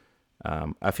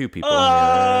 A few people.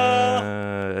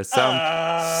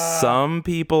 Some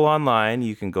people online,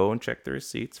 you can go and check the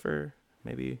receipts for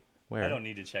maybe Where? I don't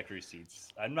need to check receipts.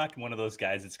 I'm not one of those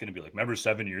guys that's going to be like, remember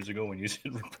 7 years ago when you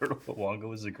said Roberto Luongo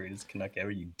was the greatest Canuck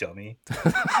ever, you dummy. I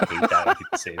hate that when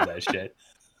people say that shit.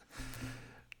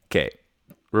 Okay.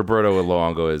 Roberto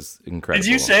Luongo is incredible. Did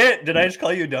you say it? Did I just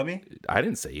call you a dummy? I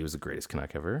didn't say he was the greatest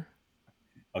Canuck ever.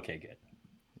 Okay, good.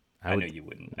 I know you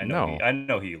wouldn't. I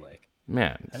know who you like.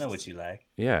 Man. I know what you like.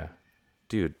 Yeah.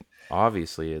 Dude,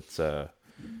 obviously it's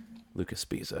Lucas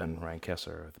Spiza and Ryan Kesler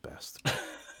are the best.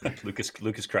 Lucas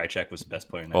Krajicek was the best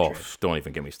player in that trade. Don't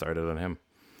even get me started on him.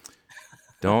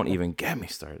 Don't even get me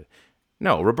started.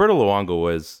 No, Roberto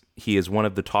Luongo he is one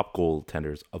of the top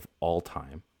goaltenders of all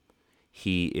time.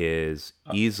 He is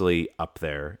easily up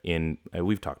there in,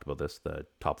 we've talked about this, the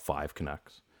top 5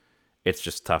 Canucks. It's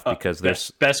just tough because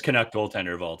there's best Canuck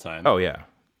goaltender of all time. Oh yeah.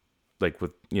 Like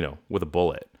with a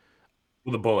bullet.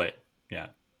 With a bullet. Yeah.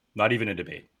 Not even a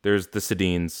debate. There's the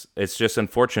Sedins. It's just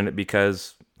unfortunate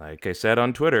because, like I said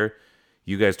on Twitter,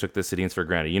 you guys took the Sedins for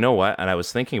granted. You know what? And I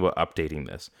was thinking about updating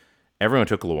this. Everyone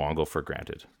took Luongo for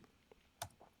granted.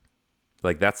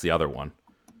 Like, that's the other one.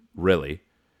 Really.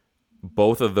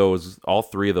 Both of those, all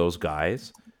 3 of those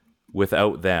guys,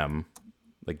 without them,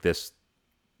 like this,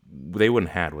 they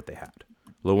wouldn't have had what they had.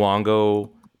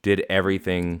 Luongo did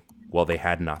everything while they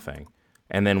had nothing.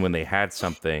 And then when they had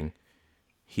something,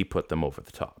 he put them over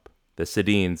the top. The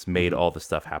Sedins made all the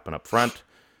stuff happen up front.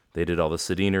 They did all the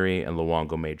Sedinery, and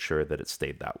Luongo made sure that it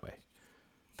stayed that way.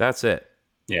 That's it.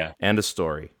 Yeah. End of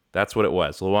story. That's what it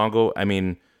was. Luongo, I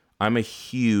mean, I'm a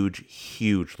huge,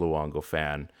 huge Luongo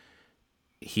fan.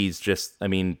 He's just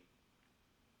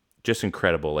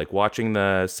incredible. Like, watching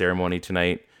the ceremony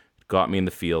tonight got me in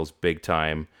the feels big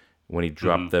time. When he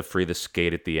dropped the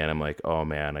skate at the end, I'm like, oh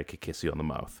man, I could kiss you on the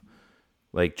mouth.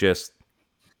 Like, just,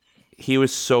 he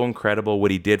was so incredible what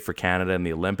he did for Canada in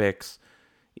the Olympics,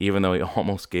 even though he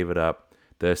almost gave it up.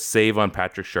 The save on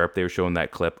Patrick Sharp, they were showing that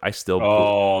clip.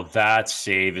 That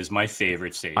save is my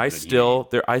favorite save. I still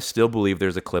believe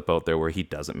there's a clip out there where he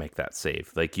doesn't make that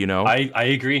save. Like, I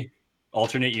agree.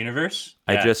 Alternate universe.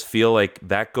 Yeah. I just feel like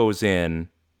that goes in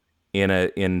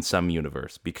some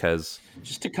universe, because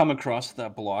just to come across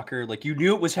that blocker, like, you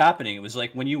knew it was happening. It was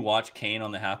like when you watch Kane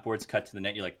on the half boards cut to the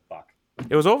net, you're like, fuck.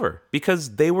 It was over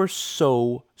because they were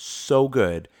so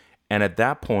good. And at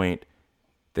that point,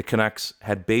 the Canucks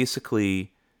had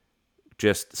basically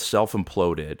just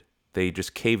self-imploded. They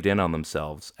just caved in on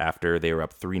themselves after they were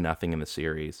up 3-0 in the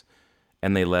series.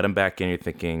 And they let them back in. You're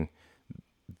thinking,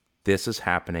 this is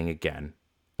happening again.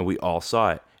 And we all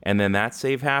saw it. And then that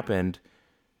save happened.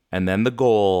 And then the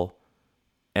goal.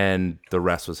 And the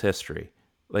rest was history.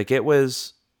 Like, it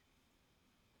was...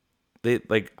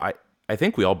 I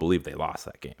think we all believe they lost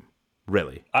that game.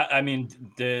 Really. I mean,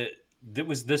 there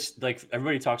was this, like,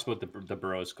 everybody talks about the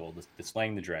Burroughs goal, the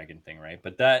slaying the dragon thing, right?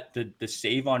 But the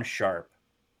save on Sharp,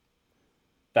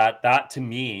 that to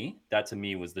me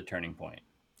was the turning point.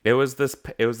 It was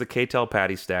the K-Tel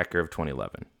Patty Stacker of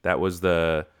 2011. That was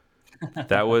the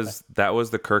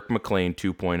Kirk McLean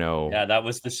 2.0. Yeah, that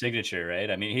was the signature,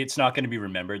 right? I mean, it's not going to be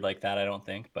remembered like that, I don't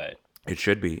think, but it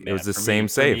should be. Man, it was the same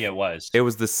save. For me, it was. It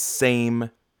was the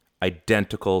same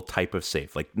identical type of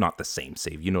save. Like, not the same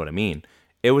save, you know what I mean?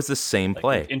 It was the same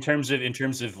play. In terms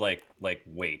of like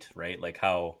weight, right? Like,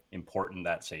 how important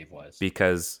that save was.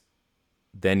 Because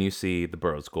then you see the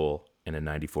Burroughs goal, and in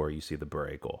 94 you see the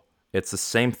Bure goal. It's the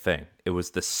same thing. It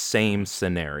was the same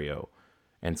scenario,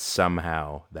 and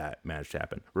somehow that managed to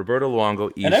happen. Roberto Luongo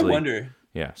easily. And I wonder.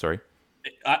 Yeah, sorry.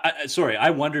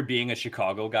 I wonder, being a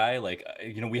Chicago guy, like,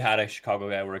 we had a Chicago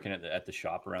guy working at the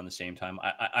shop around the same time.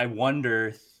 I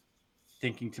wonder,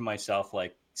 thinking to myself,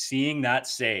 like, seeing that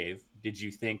save, did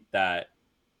you think that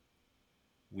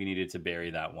we needed to bury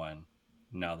that one?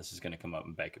 No, this is going to come up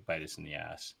and bite us in the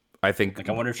ass. I think. Like,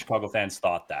 I wonder if Chicago fans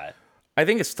thought that. I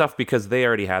think it's tough because they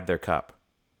already had their cup,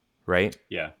 right?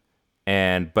 Yeah.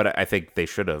 But I think they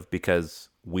should have, because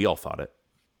we all thought it.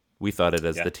 We thought it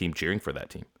as the team cheering for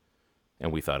that team,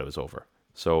 and we thought it was over.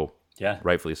 So, yeah,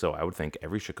 rightfully so. I would think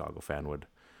every Chicago fan would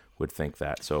think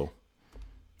that. So,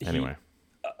 anyway.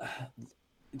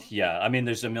 Yeah, I mean,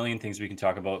 there's a million things we can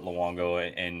talk about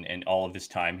Luongo and all of his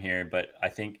time here, but I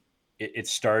think it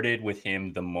started with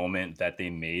him the moment that they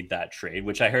made that trade,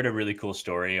 which I heard a really cool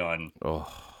story on.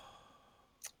 Oh,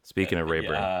 speaking of Ray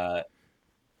Brown.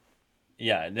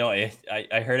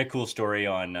 I heard a cool story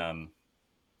on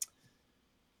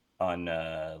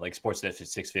like Sportsnet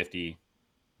 650.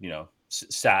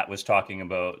 Sat was talking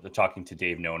to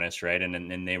Dave Nonis, right? And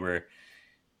then they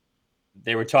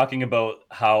were talking about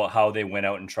how they went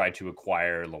out and tried to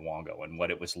acquire Luongo and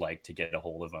what it was like to get a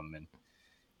hold of him,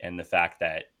 and the fact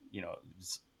that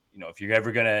if you're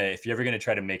ever gonna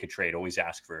try to make a trade, always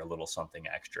ask for a little something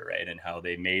extra, right? And how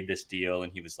they made this deal,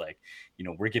 and he was like,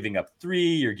 we're giving up 3,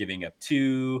 you're giving up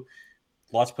 2.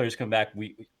 Lots of players come back.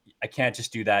 I can't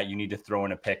just do that. You need to throw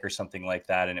in a pick or something like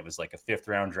that. And it was like a 5th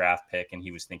round draft pick, and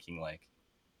he was thinking like,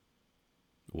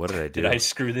 what did I do? Did I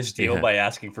screw this deal by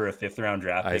asking for a 5th round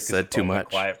draft pick? I said too much.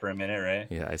 Quiet for a minute, right?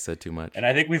 Yeah, I said too much. And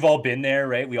I think we've all been there,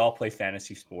 right? We all play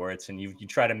fantasy sports, and you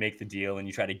try to make the deal, and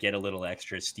you try to get a little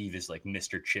extra. Steve is like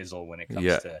Mr. Chisel when it comes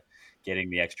to getting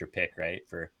the extra pick, right?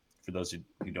 For those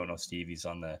who don't know Steve, he's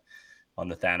on the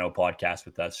Thano podcast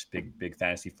with us, big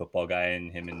fantasy football guy,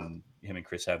 and him and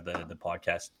Chris have the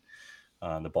podcast,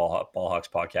 the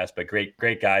Ballhawks podcast. But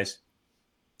great guys.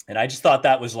 And I just thought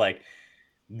that was like,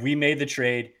 we made the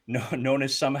trade.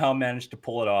 Nonis somehow managed to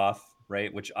pull it off,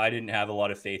 right? Which I didn't have a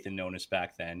lot of faith in Nonis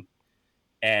back then.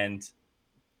 And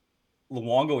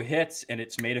Luongo hits, and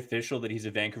it's made official that he's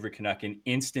a Vancouver Canuck. And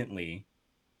instantly,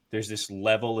 there's this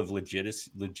level of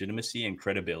legitimacy and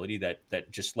credibility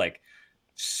that just like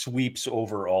sweeps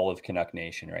over all of Canuck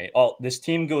Nation, right? This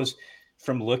team goes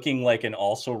from looking like an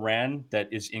also ran that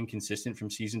is inconsistent from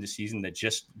season to season, that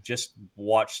just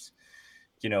watched,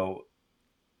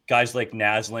 guys like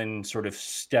Naslin sort of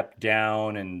step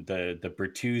down, and the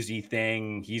Bertuzzi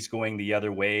thing, he's going the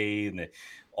other way, and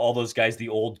all those guys, the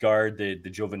old guard, the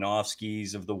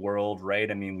Jovanovskis of the world, right?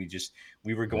 I mean,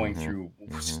 we were going through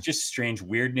just strange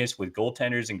weirdness with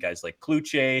goaltenders and guys like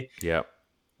Kluche. Yeah.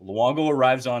 Luongo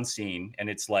arrives on scene, and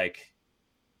it's like,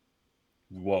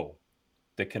 whoa,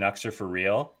 the Canucks are for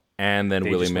real. And then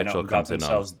Willie Mitchell comes in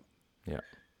on.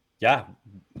 Yeah.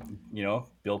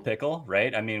 Bill Pickle,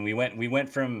 right? I mean, we went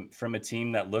from a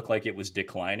team that looked like it was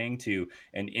declining to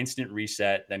an instant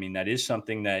reset. I mean, that is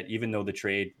something that, even though the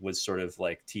trade was sort of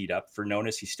like teed up for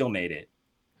Nonis, he still made it.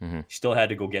 He still had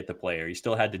to go get the player. He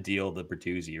still had to deal the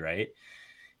Bertuzzi, right?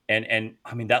 And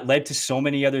I mean, that led to so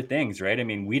many other things, right? I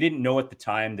mean, we didn't know at the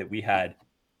time that we had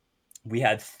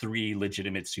 3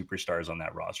 legitimate superstars on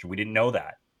that roster. We didn't know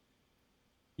that.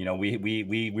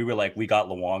 We were like, we got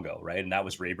Luongo, right? And that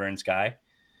was Rayburn's guy.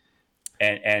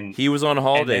 And he was on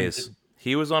holidays.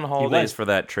 He was on holidays for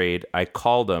that trade. I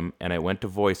called him, and I went to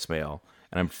voicemail,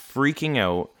 and I'm freaking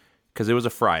out because it was a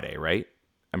Friday, right?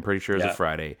 I'm pretty sure it was a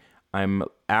Friday. I'm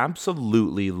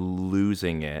absolutely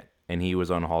losing it. And he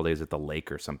was on holidays at the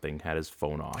lake or something, had his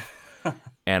phone off.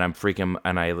 And I'm freaking,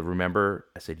 and I remember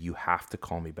I said, you have to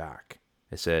call me back.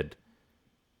 I said,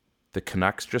 the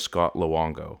Canucks just got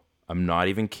Luongo. I'm not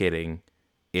even kidding.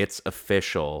 It's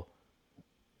official.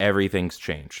 Everything's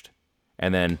changed.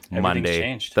 And then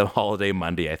Monday, the holiday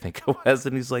Monday, I think it was.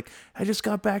 And he's like, I just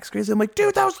got back. It's crazy. I'm like,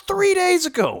 dude, that was 3 days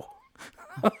ago.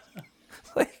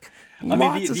 I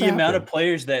mean, the amount of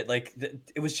players that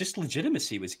it was just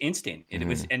legitimacy. It was instant. It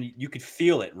was, and you could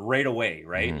feel it right away,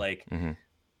 right?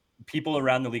 People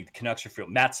around the league, the Canucks are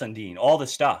feeling, Matt Sundin, all the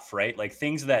stuff, right? Like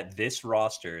things that this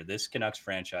roster, this Canucks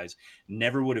franchise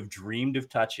never would have dreamed of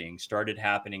touching, started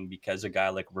happening because a guy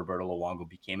like Roberto Luongo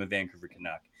became a Vancouver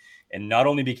Canuck, and not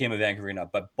only became a Vancouver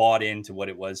Canuck, but bought into what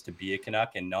it was to be a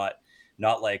Canuck, and not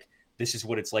like, this is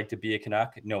what it's like to be a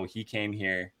Canuck. No, he came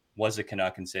here, was a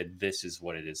Canuck, and said, this is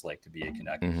what it is like to be a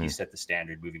Canuck. And he set the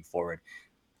standard moving forward.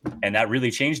 And that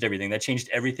really changed everything. That changed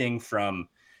everything from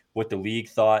what the league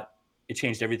thought. It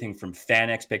changed everything from fan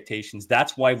expectations.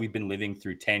 That's why we've been living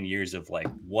through 10 years of like,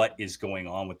 what is going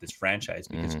on with this franchise?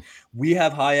 Because we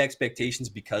have high expectations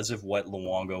because of what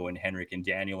Luongo and Henrik and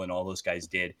Daniel and all those guys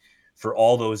did for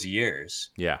all those years.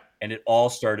 Yeah. And it all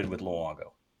started with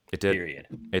Luongo. It did. Period.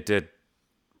 It did.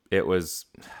 It was,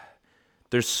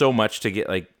 there's so much to get,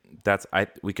 like,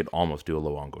 we could almost do a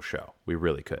Luongo show. We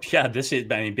really could. Yeah,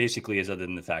 basically is, other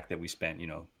than the fact that we spent,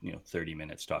 30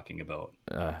 minutes talking about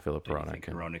Philip Hronek.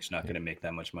 Hronek's not going to make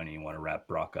that much money. You want to wrap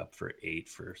Brock up for 8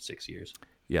 for 6 years.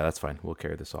 Yeah, that's fine. We'll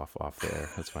carry this off there.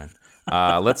 That's fine.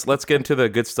 Let's get into the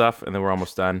good stuff, and then we're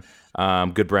almost done.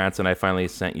 Good Branson, I finally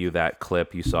sent you that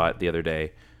clip. You saw it the other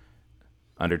day.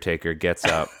 Undertaker gets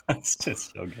up. It's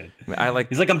just so good.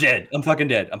 He's like, I'm dead. I'm fucking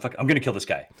dead. I'm going to kill this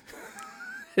guy.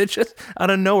 It's just out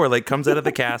of nowhere, like comes out of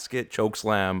the casket, choke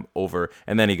slam over,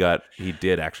 and then he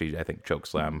did actually, I think, choke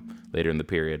slam later in the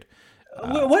period.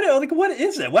 What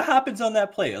is it? What happens on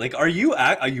that play? Like,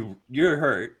 you're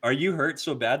hurt? Are you hurt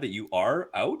so bad that you are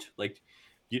out? Like,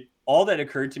 all that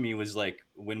occurred to me was like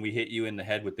when we hit you in the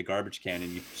head with the garbage can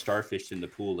and you starfished in the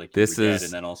pool, like you were dead,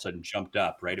 and then all of a sudden jumped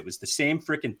up. Right? It was the same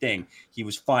freaking thing. He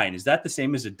was fine. Is that the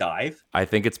same as a dive? I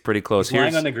think it's pretty close. He's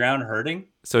lying on the ground hurting.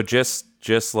 So just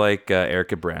like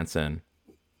Eric Branson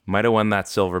might have won that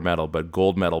silver medal, but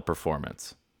gold medal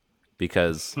performance,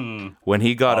 because when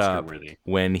he got up,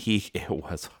 it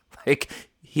was like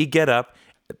he get up.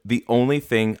 the only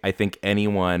thing I think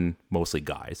anyone, mostly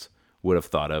guys, would have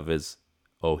thought of is,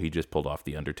 oh, he just pulled off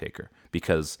the Undertaker,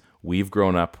 because we've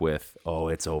grown up with, oh,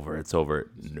 it's over, it's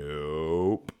over.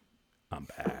 Nope, I'm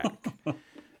back.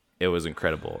 It was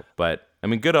incredible. But I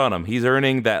mean, good on him. He's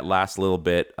earning that last little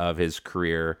bit of his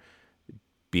career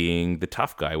being the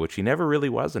tough guy, which he never really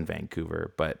was in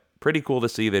Vancouver. But pretty cool to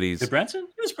see that he's... The Branson?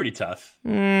 He was pretty tough.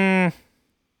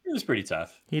 He was pretty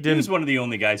tough. He didn't... was one of the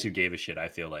only guys who gave a shit, I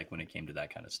feel like, when it came to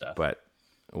that kind of stuff. But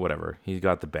whatever. He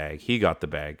got the bag. He got the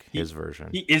bag, his version.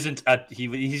 He isn't...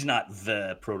 he's not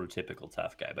the prototypical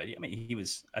tough guy, but I mean, he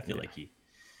was... I feel like he...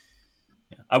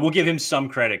 Yeah. I will give him some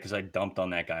credit because I dumped on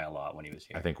that guy a lot when he was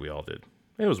here. I think we all did.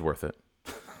 It was worth it.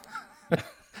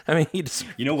 I mean,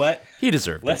 you know what? He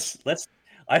deserved it. Let's.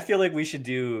 I feel like we should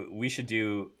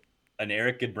do an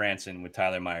Eric Goodbranson with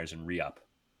Tyler Myers and re-up.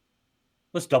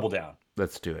 Let's double down.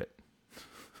 Let's do it.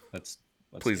 Let's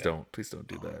Please don't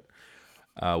do that.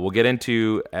 We'll get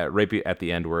into right at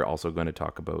the end. We're also going to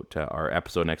talk about our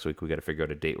episode next week. We got to figure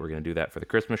out a date. We're going to do that for the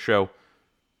Christmas show,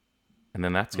 and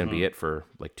then that's going to be it for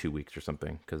like 2 weeks or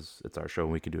something, because it's our show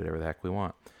and we can do whatever the heck we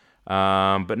want.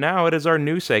 But now it is our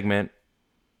new segment.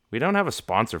 We don't have a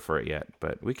sponsor for it yet,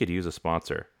 but we could use a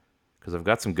sponsor, because I've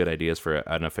got some good ideas for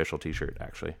an official T-shirt,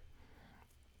 actually.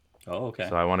 Oh, okay.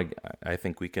 So I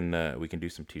think we can do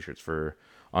some T-shirts for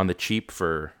on the cheap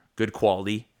for good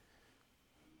quality.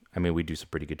 I mean, we do some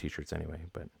pretty good T-shirts anyway,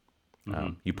 but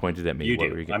you pointed at me. You what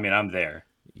do. Were you gonna... I mean, I'm there.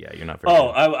 Yeah, you're not very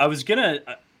good. I was gonna.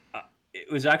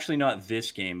 It was actually not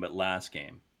this game, but last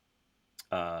game.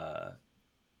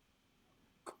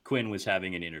 Quinn was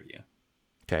having an interview.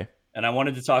 Okay. And I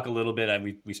wanted to talk a little bit,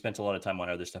 and we spent a lot of time on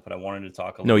other stuff, but I wanted to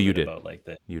talk a little bit about like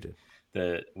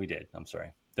we did. I'm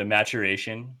sorry. The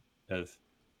maturation of,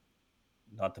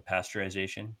 not the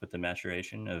pasteurization, but the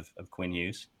maturation of Quinn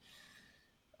Hughes.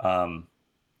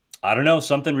 I don't know.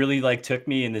 Something really like took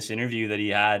me in this interview that he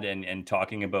had, and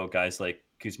talking about guys like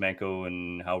Kuzmenko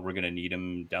and how we're going to need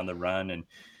him down the run. And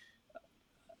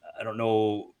I don't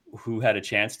know who had a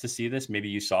chance to see this. Maybe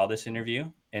you saw this interview,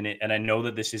 and I know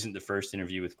that this isn't the first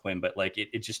interview with Quinn, but like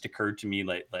it just occurred to me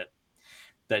like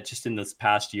that just in this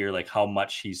past year, like how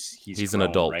much he's grown, an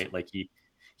adult, right? Like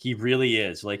he really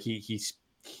is. Like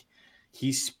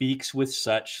he speaks with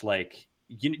such like,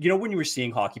 you know, when you were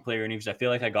seeing hockey player interviews, I feel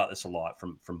like I got this a lot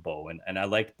from Bo, and I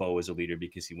liked Bo as a leader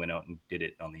because he went out and did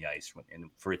it on the ice and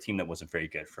for a team that wasn't very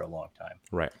good for a long time.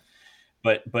 Right.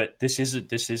 But this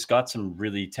has got some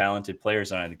really talented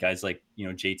players on it. Guys like, you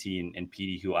know, JT and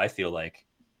Petey, who I feel like,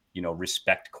 you know,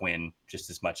 respect Quinn just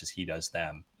as much as he does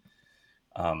them.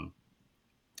 And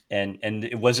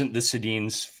it wasn't the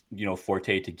Sedin's, you know,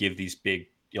 forte to give these big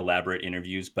elaborate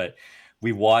interviews, but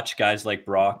we watch guys like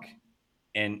Brock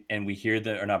and we hear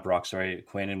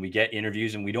Quinn, and we get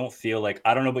interviews, and we don't feel like,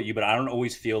 I don't know about you, but I don't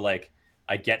always feel like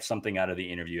I get something out of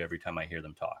the interview every time I hear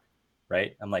them talk.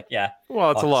 Right. I'm like, yeah.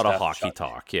 Well, it's a lot of hockey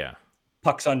talk. Yeah.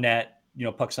 Pucks on net, you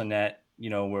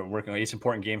know, we're working on, it's an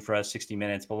important game for us, 60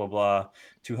 minutes, blah, blah, blah,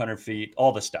 200 feet,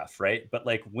 all the stuff. Right. But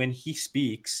like when he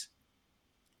speaks,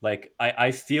 like,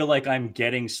 I feel like I'm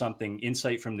getting something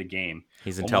insight from the game.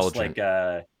 He's intelligent.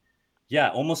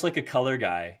 Almost like a color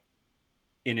guy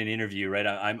in an interview. Right.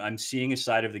 I'm seeing a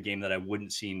side of the game that I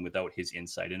wouldn't see without his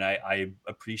insight. And I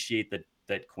appreciate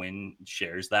that Quinn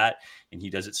shares that, and he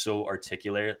does it so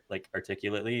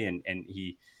articulately, and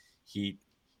he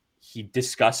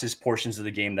discusses portions of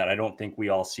the game that I don't think we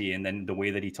all see. And then the way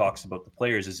that he talks about the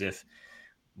players as if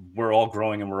we're all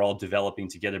growing and we're all developing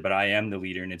together, but I am the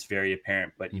leader, and it's very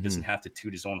apparent, but he doesn't have to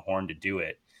toot his own horn to do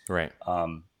it. Right.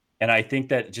 And I think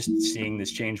that just seeing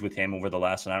this change with him over the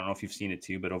last, and I don't know if you've seen it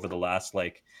too, but over the last,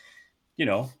 like, you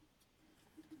know,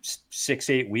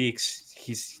 6-8 weeks,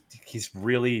 he's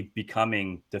really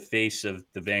becoming the face of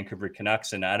the Vancouver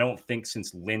Canucks. And I don't think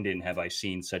since Linden have I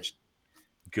seen such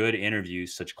good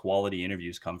interviews, such quality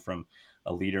interviews come from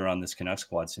a leader on this Canucks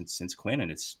squad since Quinn.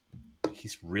 And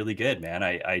he's really good, man.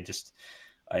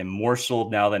 I'm more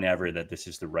sold now than ever that this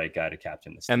is the right guy to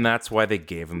captain this team. And that's why they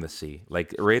gave him the C.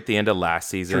 Like right at the end of last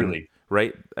season, Truly.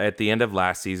 Right at the end of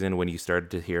last season, when you started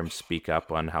to hear him speak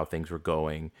up on how things were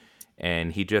going,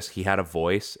 and he had a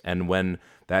voice. And when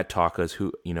that talk was,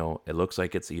 who, you know, it looks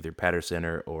like it's either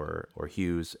Pettersson or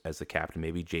Hughes as the captain,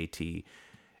 maybe JT,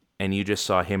 and you just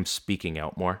saw him speaking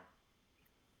out more,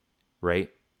 right?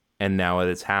 And now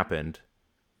it's happened,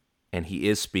 and he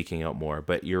is speaking out more.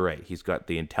 But you're right, he's got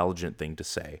the intelligent thing to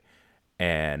say,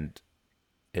 but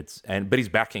he's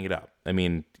backing it up. I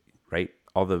mean, right?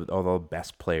 All the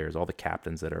best players, all the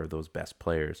captains that are those best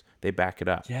players, they back it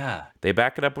up. Yeah. They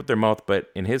back it up with their mouth. But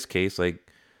in his case, like,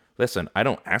 listen, I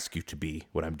don't ask you to be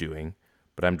what I'm doing,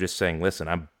 but But I'm just saying, listen,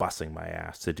 I'm busting my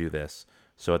ass to do this.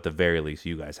 So at the very least,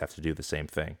 you guys have to do the same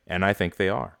thing. And I think they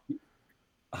are.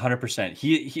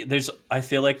 100%. I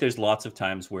feel like there's lots of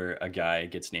times where a guy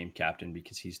gets named captain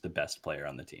because he's the best player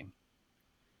on the team.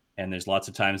 And there's lots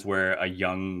of times where a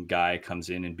young guy comes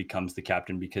in and becomes the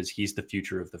captain because he's the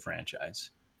future of the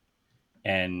franchise.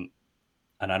 And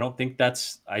I don't think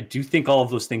I do think all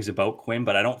of those things about Quinn,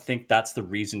 but I don't think that's the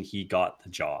reason he got the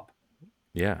job.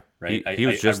 Yeah. Right. He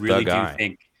was just I really the guy. do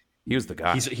think he was the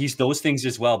guy. He's those things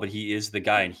as well, but he is the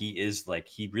guy, and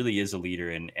he really is a leader.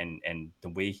 And the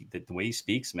way he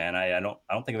speaks, man, I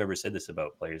don't think I've ever said this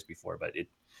about players before, but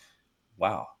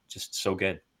wow, just so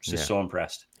good. Just so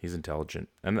impressed. He's intelligent.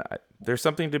 And there's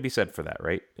something to be said for that,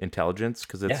 right? Intelligence,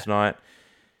 because it's not,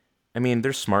 I mean,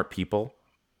 there's smart people.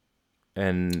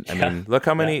 And I mean, look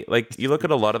how many, like you look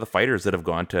at a lot of the fighters that have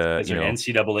gone to,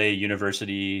 NCAA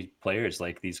university players,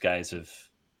 like these guys have.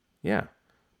 Yeah.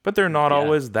 But they're not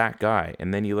always that guy.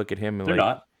 And then you look at him and they're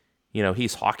not.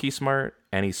 He's hockey smart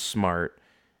and he's smart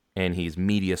and he's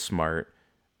media smart.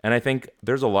 And I think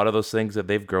there's a lot of those things that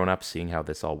they've grown up seeing how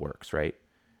this all works, right?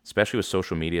 Especially with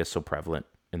social media so prevalent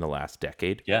in the last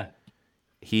decade. Yeah.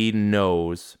 He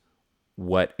knows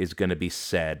what is going to be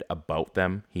said about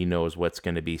them. He knows what's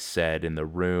going to be said in the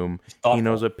room. He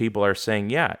knows what people are saying.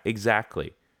 Yeah,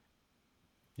 exactly.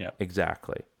 Yeah.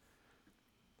 Exactly.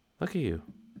 Look at you.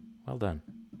 Well done.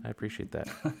 I appreciate that.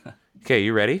 Okay,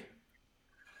 you ready?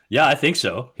 Yeah, I think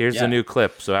so. Here's a new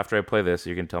clip. So after I play this,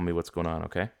 you can tell me what's going on,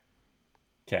 okay?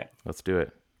 Okay. Let's do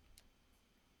it.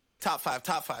 Top five.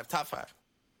 Top five.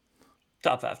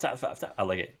 I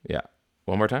like it. Yeah.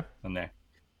 One more time. I'm there.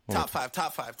 Top five.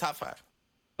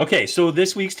 Okay, so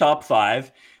this week's top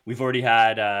five, we've already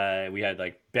had we had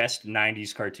like best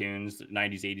 90s cartoons,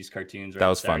 90s 80s cartoons, right? That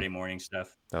was Saturday fun. morning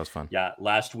stuff. That was fun. Yeah,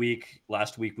 last week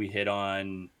we hit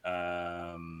on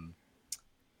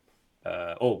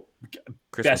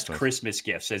Christmas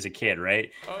gifts as a kid,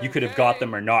 right? Okay. You could have got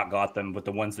them or not got them, but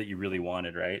the ones that you really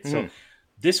wanted, right? So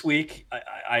this week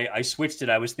I switched it.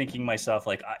 I was thinking to myself,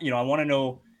 like, I want to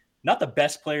know not the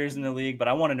best players in the league, but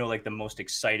I want to know like the most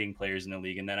exciting players in the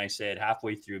league. And then I said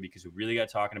halfway through, because we really got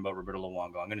talking about Roberto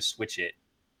Luongo, I'm going to switch it.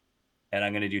 And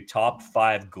I'm going to do top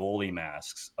 5 goalie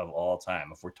masks of all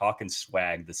time. If we're talking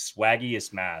swag, the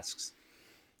swaggiest masks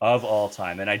of all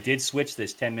time. And I did switch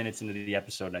this 10 minutes into the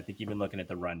episode, and I think you've been looking at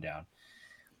the rundown.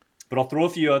 But I'll throw a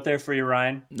few out there for you,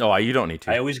 Ryan. No, you don't need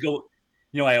to. I always go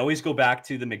back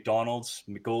to the McDonald's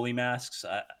goalie masks.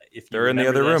 They're in the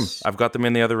other room. I've got them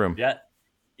in the other room.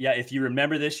 Yeah, if you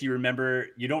remember this, you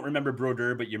don't remember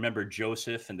Brodeur, but you remember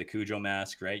Joseph and the Cujo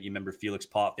mask, right? You remember Felix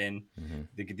Potvin.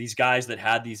 Mm-hmm. These guys that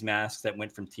had these masks that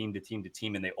went from team to team to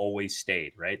team, and they always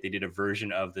stayed, right? They did a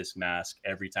version of this mask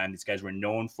every time. These guys were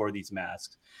known for these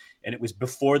masks. And it was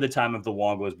before the time of the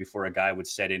Luongos, before a guy would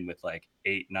set in with like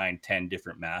 8, 9, 10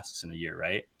 different masks in a year,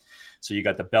 right? So you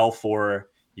got the Belfour,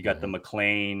 you got the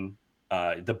McLean,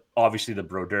 obviously the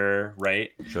Brodeur,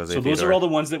 right? So those are all the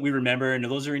ones that we remember, and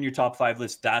those are in your top 5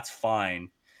 list. That's fine,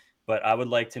 but I would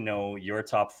like to know your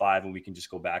top 5, and we can just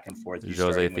go back and forth.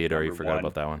 Jose Theodore, you forgot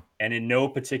about that one. And in no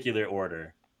particular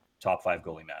order, top 5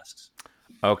 goalie masks.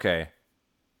 Okay.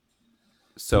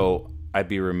 So I'd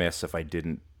be remiss if I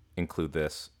didn't include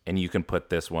this, and you can put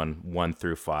this one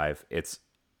through 5.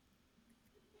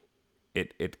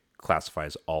 It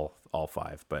classifies all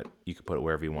 5, but you can put it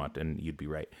wherever you want, and you'd be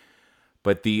right.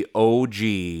 But the OG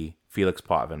Felix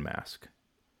Potvin mask.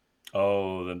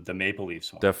 Oh, the Maple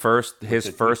Leafs one. His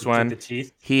first one. The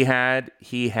teeth? He had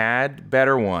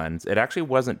better ones. It actually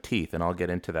wasn't teeth, and I'll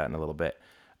get into that in a little bit.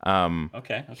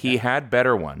 Okay. He had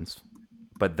better ones,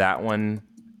 but that one,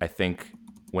 I think,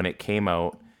 when it came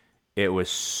out, it was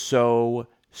so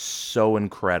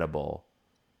incredible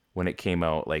when it came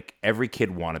out. Like, every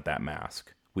kid wanted that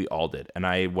mask. We all did. And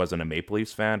I wasn't a Maple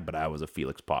Leafs fan, but I was a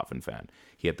Felix Potvin fan.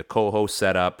 He had the co-host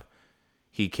set up.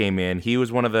 He came in. He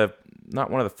was not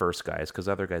one of the first guys, because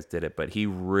other guys did it, but he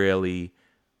really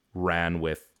ran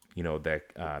with,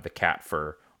 the cat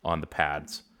fur on the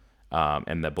pads,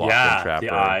 and the block-in trapper.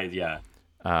 The eye, yeah.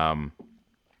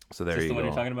 So there you go. Is this the one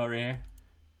you're talking about right here?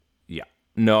 Yeah.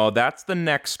 No, that's the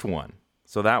next one.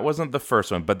 So that wasn't the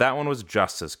first one, but that one was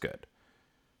just as good.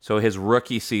 So his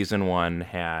rookie season one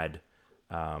had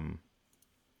to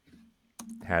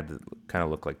kind of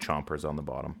look like chompers on the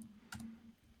bottom.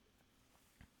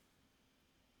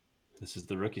 This is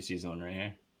the rookie season one right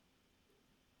here.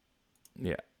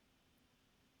 Yeah.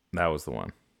 That was the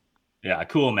one. Yeah,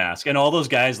 cool mask. And all those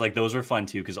guys, like, those were fun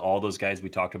too, because all those guys we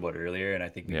talked about earlier, and I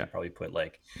think we could probably put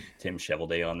like Tim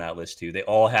Cheveldae on that list too. They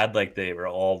all had they were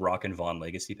all rocking Vaughn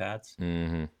Legacy pads.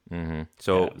 Mm-hmm. Mm-hmm.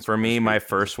 So for me, my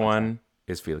first one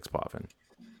is Felix Potvin.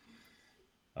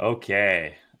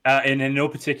 Okay. And in no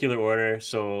particular order.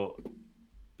 So,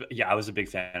 yeah, I was a big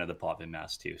fan of the Potvin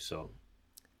mask too. So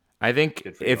I think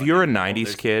good for you if on you're a getting that. Oh,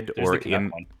 '90s kid there's or the Canuck in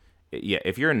one. yeah,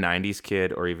 if you're a '90s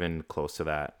kid or even close to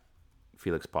that,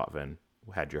 Felix Potvin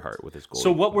had your heart with his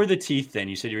So goalie. what were the teeth then?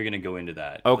 You said you were going to go into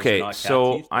that. Was there Okay, not cat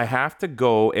so teeth? I have to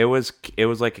go. It was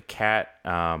like a cat,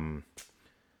 because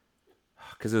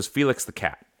it was Felix the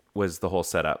cat was the whole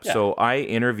setup. Yeah. So I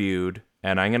interviewed,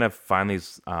 and I'm gonna find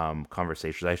these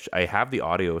conversations. I have the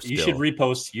audio You should still.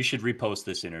 repost. You should repost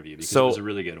this interview because it was a So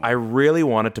really good I one. really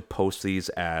wanted to post these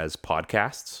as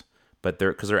podcasts, but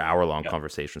they're hour long Yeah.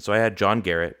 conversations. So I had John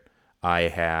Garrett, I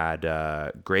had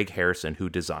Greg Harrison, who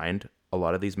designed a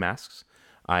lot of these masks.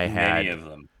 I Many had of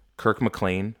them. Kirk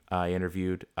McLean. I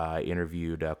interviewed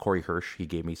Corey Hirsch. He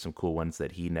gave me some cool ones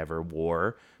that he never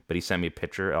wore, but he sent me a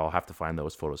picture. I'll have to find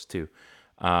those photos too.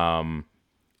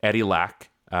 Eddie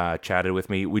Lack chatted with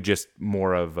me. We just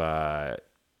more of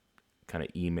kind of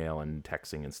email and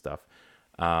texting and stuff.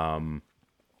 And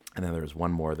then there was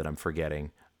one more that I'm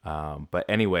forgetting. But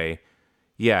anyway,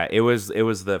 yeah, it was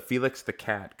the Felix the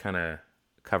cat kind of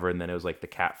cover, and then it was like the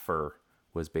cat fur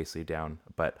was basically down.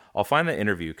 But I'll find the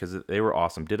interview because they were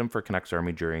awesome. Did them for Canucks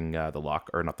Army during the lock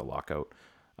or not the lockout,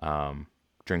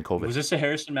 during COVID. Was this a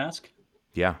Harrison mask?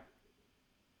 Yeah,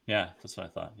 Yeah, that's what I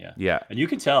thought. Yeah. yeah. And you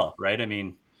can tell, right? I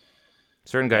mean,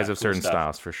 Certain guys yeah, have cool certain stuff.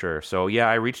 styles for sure. So yeah,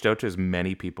 I reached out to as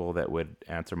many people that would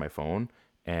answer my phone,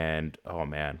 and oh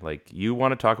man, like you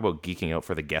want to talk about geeking out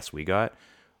for the guests we got.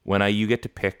 When you get to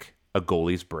pick a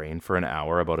goalie's brain for an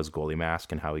hour about his goalie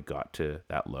mask and how he got to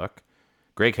that look.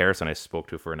 Greg Harrison, I spoke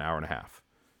to for an hour and a half.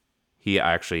 He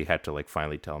actually had to like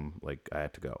finally tell him like I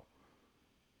had to go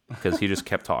because he just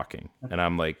kept talking, and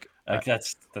I'm like, Like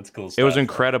that's cool it was stuff.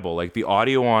 incredible. Like the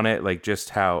audio on it, like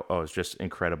just how it's just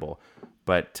incredible.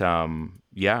 But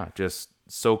yeah, just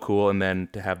so cool. And then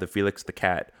to have the Felix the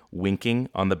cat winking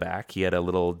on the back, he had a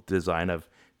little design of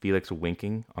Felix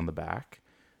winking on the back.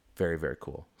 Very very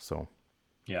cool. So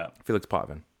Yeah. Felix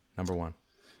Potvin, number one.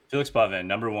 Felix Potvin,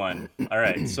 number one. All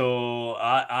right. So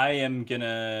I'm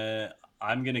gonna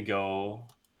go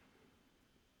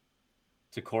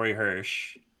to Corey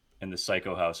Hirsch and the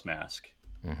Psycho House mask.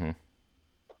 Mm-hmm.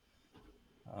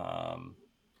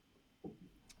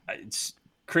 It's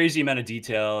crazy amount of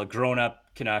detail. Grown up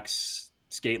Canucks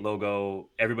skate logo.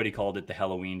 Everybody called it the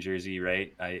Halloween jersey,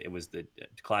 right? It was the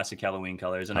classic Halloween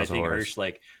colors, and I House of think Horrors. Hirsch,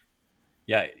 like,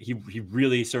 yeah, he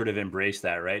really sort of embraced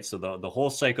that, right? So the whole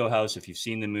Psycho House, if you've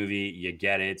seen the movie, you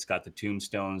get it. It's got the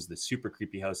tombstones, the super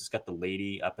creepy house. It's got the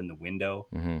lady up in the window,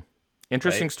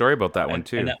 Interesting right? story about that one And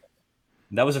too.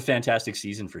 that was a fantastic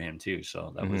season for him too.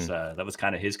 So that was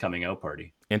kind of his coming out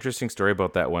party. Interesting story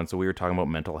about that one. So we were talking about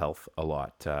mental health a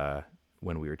lot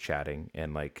when we were chatting,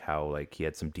 and like how like he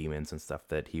had some demons and stuff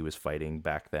that he was fighting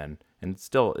back then, and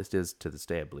still it is to this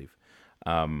day, I believe.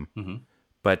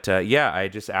 But yeah, I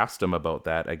just asked him about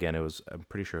that again. I'm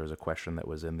pretty sure it was a question that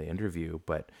was in the interview,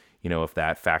 but if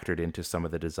that factored into some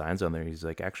of the designs on there, he's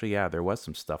like, actually, yeah, there was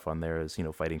some stuff on there as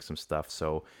fighting some stuff.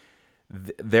 So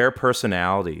their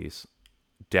personalities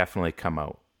definitely come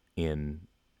out in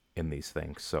these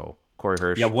things. So Corey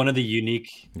Hirsch, Yeah, one of the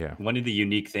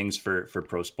unique things for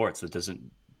pro sports that doesn't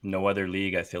no other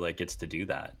league I feel like gets to do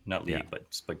that. Not league, Yeah.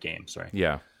 but game. Sorry.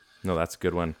 yeah, no, that's a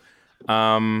good one.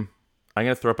 I'm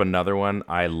gonna throw up another one.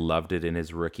 I loved it in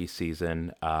his rookie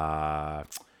season. Oh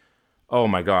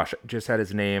my gosh, just had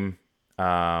his name,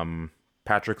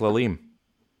 Patrick Lalime.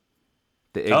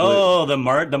 The igloo, Oh, the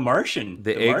Martian,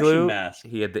 the the Martian igloo. mask.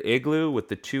 He had the igloo with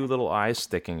the two little eyes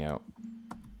sticking out.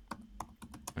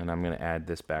 And I'm gonna add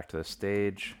this back to the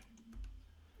stage.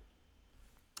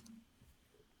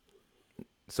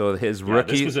 So his Yeah,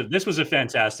 rookie. this was a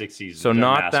fantastic season. So The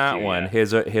not mask that too, one.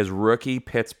 yeah. His rookie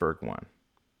Pittsburgh one.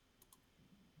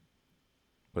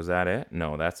 Was that it?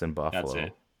 No, that's in Buffalo. That's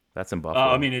it. That's in Buffalo.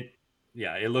 I mean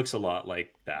it looks a lot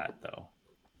like that though.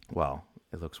 Well,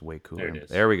 it looks way cooler. There it is.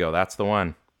 There we go. That's the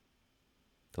one.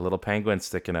 The little penguin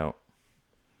sticking out.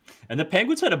 And the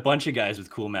Penguins had a bunch of guys with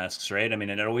cool masks, right? I mean,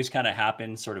 and it always kind of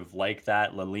happened sort of like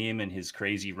that. Lalime and his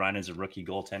crazy run as a rookie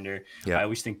goaltender. Yeah. I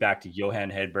always think back to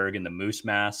Johan Hedberg and the Moose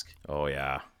mask. Oh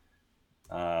yeah.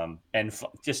 And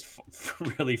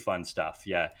really fun stuff.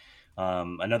 Yeah.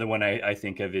 Another one I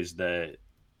think of is the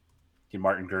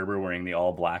Martin Gerber wearing the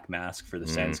all black mask for the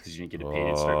Sens because you didn't get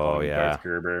paid. Start calling him Darth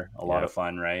Gerber. A lot of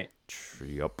fun, right?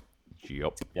 Yup.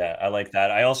 Yeah, I like that.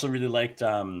 I also really liked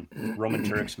Roman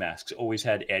Turk's masks. Always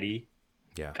had Eddie,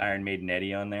 Yeah. Iron Maiden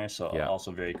Eddie on there. So Yeah. also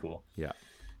very cool. Yeah.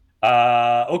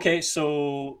 Okay,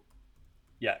 so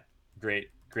yeah,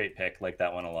 great pick. Like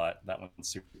that one a lot. That one's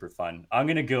super fun. I'm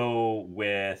gonna go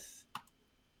with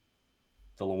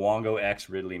the Luongo X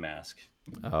Ridley mask.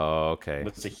 Oh, okay.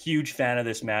 Was a huge fan of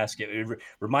this mask. It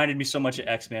reminded me so much of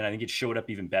X-Men. I think it showed up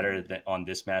even better on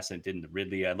this mask than it did in the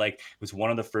Ridley. It was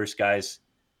one of the first guys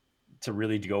to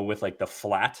really go with like the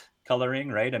flat coloring,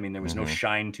 right? I mean, there was no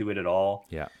shine to it at all.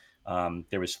 Yeah.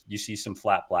 You see some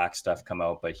flat black stuff come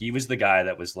out, but he was the guy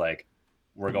that was like,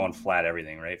 we're going flat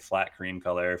everything, right? Flat cream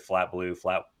color, flat blue,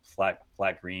 flat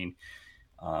green.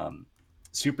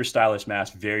 Super stylish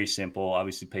mask, very simple.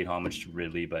 Obviously paid homage to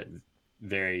Ridley, but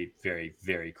very, very,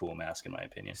 very cool mask in my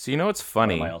opinion. So you know what's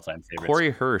funny? One of my all-time favorites. Corey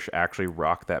Hirsch actually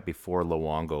rocked that before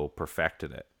Luongo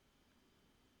perfected it.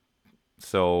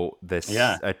 So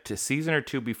a season or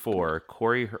two before,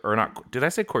 did I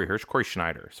say Corey Hirsch? Corey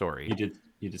Schneider, sorry.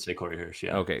 You did say Corey Hirsch,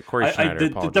 yeah. Okay, Corey Schneider.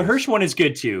 The Hirsch one is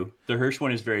good too. The Hirsch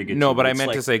one is very good. No, too, but I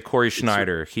meant to say Corey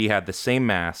Schneider. He had the same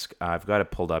mask. I've got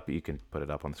it pulled up. You can put it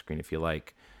up on the screen if you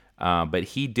like. But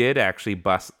he did actually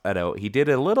bust it out. He did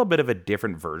a little bit of a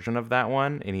different version of that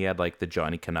one, and he had like the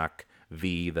Johnny Canuck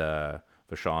V, the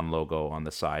Sean logo on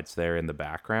the sides there in the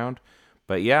background.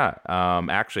 But yeah,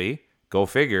 actually, go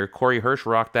figure. Corey Hirsch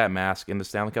rocked that mask in the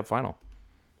Stanley Cup final.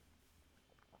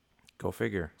 Go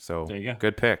figure. So there you go.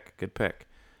 Good pick.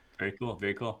 Very cool.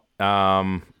 Very cool.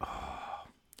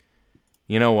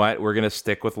 You know what? We're gonna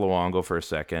stick with Luongo for a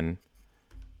second.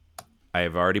 I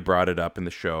have already brought it up in the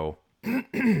show.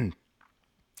 You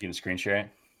can screen share it.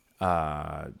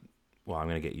 Well, I'm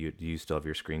gonna get you. Do you still have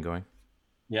your screen going?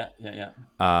 Yeah.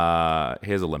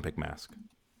 His Olympic mask,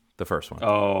 the first one.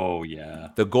 Oh yeah.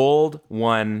 The gold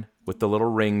one with the little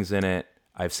rings in it.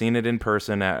 I've seen it in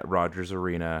person at Rogers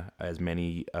Arena, as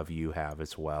many of you have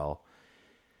as well.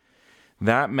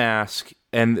 That mask,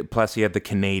 and plus he had the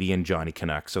Canadian Johnny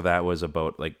Canuck, so that was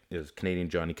about it was Canadian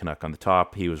Johnny Canuck on the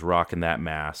top. He was rocking that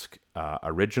mask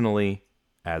originally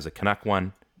as a Canuck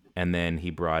one, and then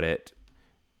he brought it.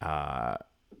 That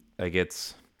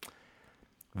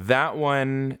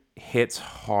one hits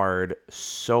hard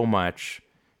so much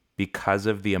because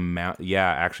of the amount.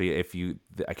 Yeah, actually,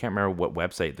 I can't remember what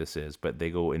website this is, but they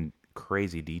go in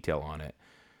crazy detail on it.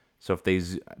 So if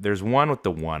there's one with the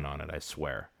 1 on it, I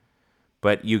swear.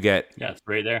 But you get... Yeah, it's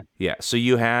right there. Yeah, so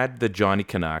you had the Johnny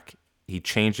Canuck. He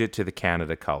changed it to the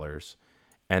Canada colors.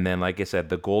 And then, like I said,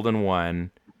 the golden one,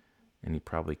 and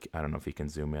I don't know if you can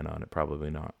zoom in on it,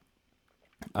 probably not.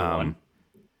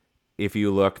 If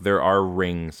you look, there are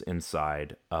rings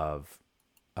inside of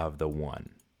the one.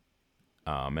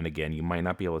 And again, you might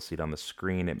not be able to see it on the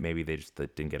screen. Maybe they just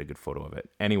didn't get a good photo of it.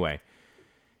 Anyway,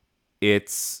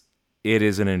 it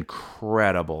is an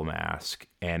incredible mask,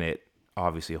 and it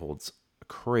obviously holds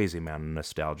crazy amount of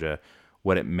nostalgia,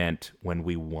 what it meant when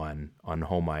we won on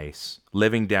home ice,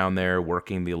 living down there,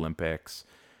 working the Olympics.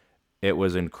 It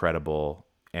was incredible.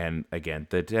 And again,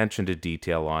 the attention to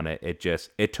detail on it,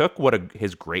 it took what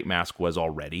his great mask was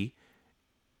already,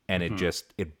 and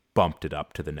it bumped it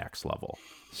up to the next level.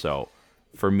 So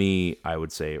for me, I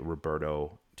would say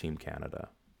Roberto, Team Canada.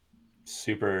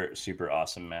 Super, super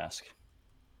awesome mask.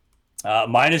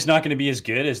 Mine is not going to be as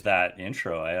good as that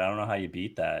intro. I don't know how you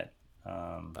beat that.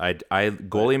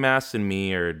 Goalie Masks and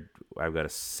me I've got a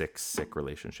sick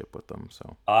relationship with them.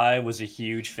 So I was a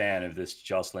huge fan of this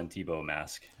Jocelyn Thibault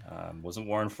mask. Wasn't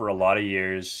worn for a lot of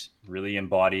years. Really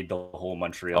embodied the whole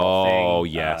Montreal thing. Oh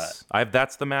yes,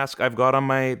 that's the mask I've got on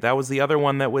my. That was the other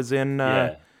one that was in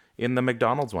the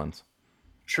McDonald's ones.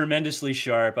 Tremendously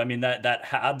sharp. I mean, that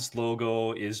Habs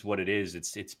logo is what it is.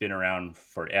 It's been around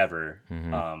forever.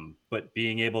 But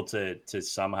being able to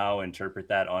somehow interpret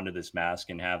that onto this mask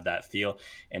and have that feel,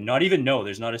 and not even know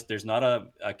there's not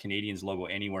a Canadians logo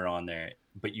anywhere on there,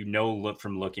 but look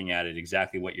from looking at it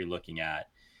exactly what you're looking at,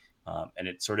 and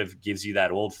it sort of gives you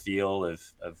that old feel of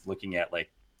looking at like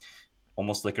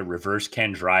almost like a reverse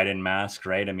Ken Dryden mask,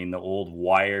 right? I mean, the old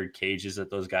wired cages that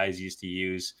those guys used to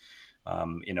use.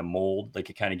 In a mold, like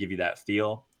it kind of give you that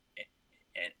feel.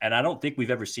 And I don't think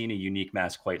we've ever seen a unique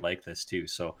mask quite like this too.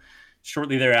 So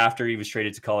shortly thereafter, he was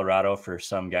traded to Colorado for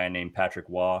some guy named Patrick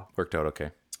Waugh. Worked out okay.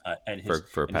 And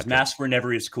his masks were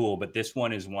never as cool, but this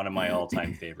one is one of my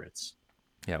all-time favorites.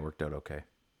 Yeah, it worked out okay.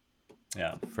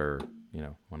 Yeah. For,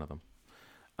 one of them.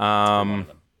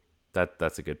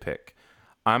 That's a good pick.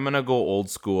 I'm going to go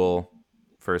old school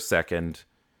for a second.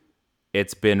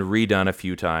 It's been redone a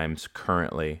few times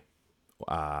currently.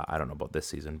 I don't know about this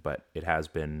season, but it has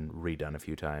been redone a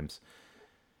few times.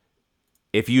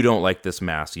 If you don't like this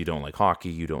mask, you don't like hockey,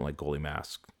 you don't like goalie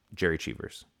mask, Jerry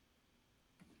Cheevers.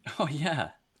 Oh, yeah.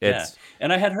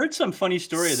 And I had heard some funny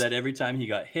story that every time he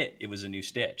got hit, it was a new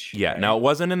stitch. Yeah, right? Now it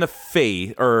wasn't in the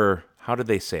face, or how did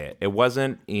they say it? It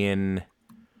wasn't in...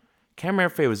 Can't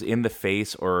remember if it was in the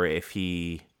face or if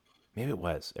he Maybe it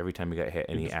was. Every time he got hit,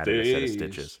 and he added a set of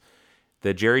stitches.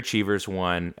 The Jerry Cheevers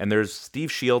one, and there's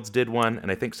Steve Shields did one,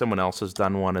 and I think someone else has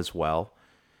done one as well.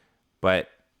 But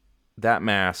that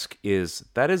mask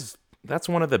that's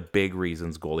one of the big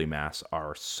reasons goalie masks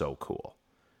are so cool,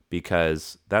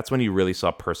 because that's when you really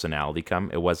saw personality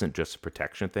come. It wasn't just a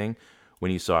protection thing.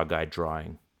 When you saw a guy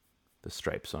drawing the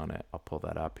stripes on it, I'll pull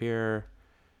that up here.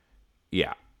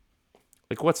 Yeah,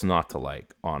 like what's not to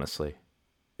like? Honestly,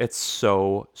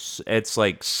 it's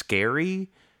like scary,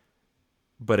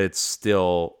 but it's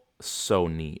still so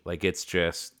neat. Like it's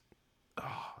just,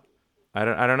 I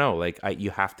don't know. Like you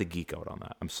have to geek out on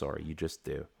that. I'm sorry, you just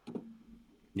do.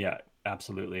 Yeah,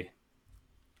 absolutely.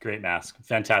 Great mask.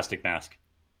 Fantastic mask.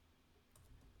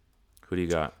 Who do you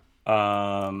got?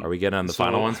 Are we getting on the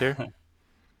final ones here?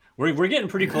 We're getting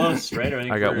pretty close,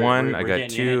 right? I got one, I got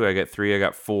two, I got three, I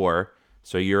got four.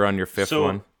 So you're on your fifth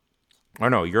one. Oh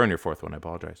no, you're on your fourth one. I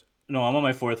apologize. No, I'm on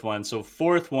my fourth one. So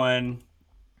fourth one,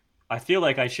 I feel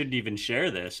like I shouldn't even share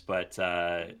this, but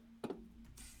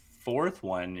fourth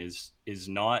one is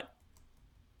not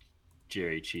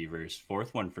Jerry Cheevers.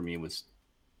 Fourth one for me was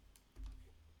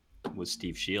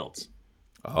Steve Shields.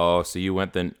 Oh, so you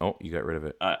went then? Oh, you got rid of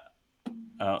it.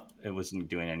 It wasn't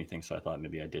doing anything, so I thought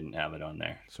maybe I didn't have it on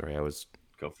there. Sorry,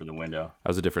 Go for the window. I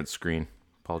was a different screen.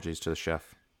 Apologies to the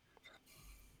chef.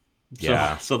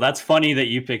 Yeah. So that's funny that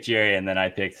you picked Jerry, and then I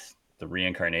picked the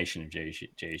reincarnation of Jerry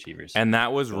Cheevers. And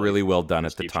that was really well done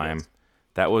at the time.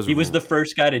 Shields. He was the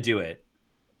first guy to do it.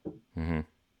 Mm-hmm.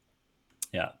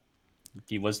 Yeah.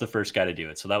 He was the first guy to do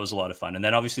it. So that was a lot of fun. And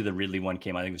then obviously the Ridley one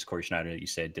came. I think it was Corey Schneider that you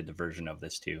said did the version of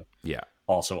this too. Yeah.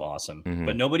 Also awesome. Mm-hmm.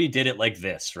 But nobody did it like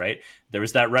this, right? There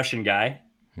was that Russian guy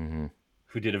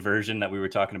who did a version that we were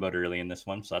talking about early in this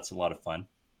one. So that's a lot of fun.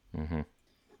 Mm-hmm.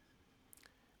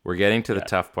 We're getting to the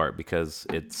tough part because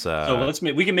it's. So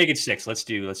we can make it 6. Let's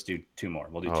do 2 more.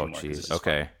 We'll do 2 more. Geez.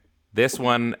 Okay. Fun. This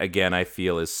one again, I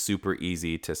feel is super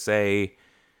easy to say.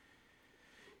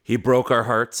 He broke our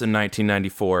hearts in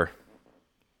 1994.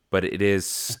 But it is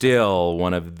still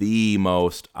one of the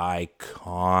most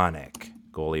iconic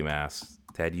goalie masks.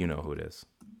 Ted, you know who it is.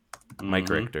 Mike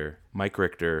Richter. Mike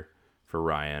Richter for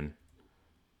Ryan.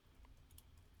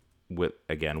 With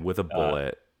a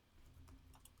bullet.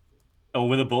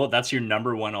 With a bullet? That's your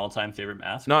number one all-time favorite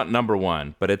mask? Not number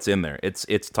one, but it's in there. It's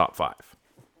top 5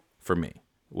 for me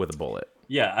with a bullet.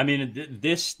 Yeah, I mean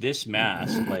this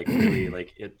mask, like really,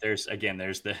 like there's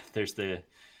the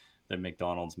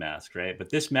McDonald's mask, right? But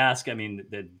this mask, I mean,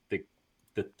 the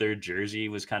third jersey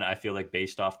was kind of, I feel like,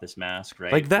 based off this mask,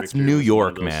 right? Like that's Richter New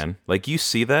York, man. Like you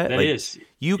see that? That like, is.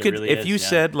 You could, really if you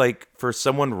said like for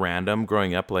someone random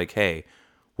growing up, like, hey,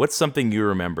 what's something you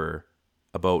remember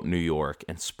about New York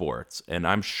and sports? And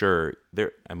I'm sure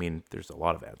there's a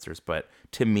lot of answers, but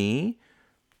to me,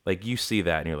 like you see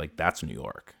that and you're like, that's New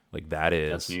York. Like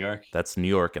that's New York. That's New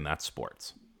York and that's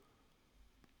sports.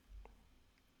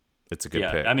 It's a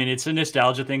good pick. I mean, it's a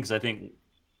nostalgia thing because I think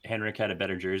Hronek had a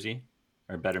better jersey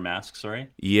or better mask. Sorry.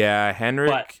 Yeah,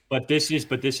 Hronek. But this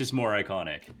is more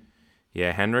iconic.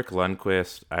 Yeah, Henrik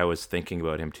Lundqvist. I was thinking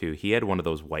about him too. He had one of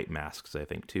those white masks, I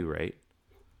think, too, right?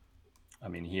 I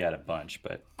mean, he had a bunch,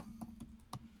 but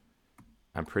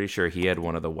I'm pretty sure he had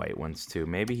one of the white ones too.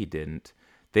 Maybe he didn't.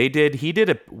 They did. He did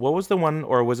a. What was the one,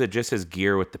 or was it just his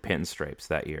gear with the pinstripes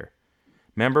that year?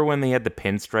 Remember when they had the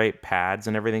pinstripe pads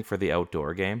and everything for the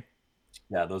outdoor game?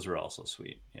 Yeah, those were also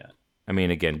sweet. Yeah. I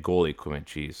mean, again, goalie equipment.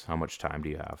 Geez, how much time do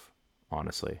you have?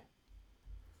 Honestly.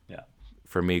 Yeah.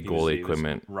 For me, goalie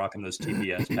equipment. Rocking those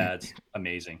TPS pads.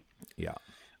 Amazing. Yeah.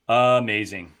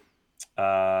 Amazing.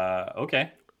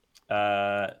 Okay.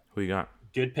 Who you got?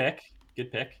 Good pick.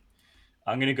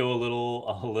 I'm gonna go a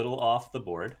little off the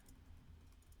board.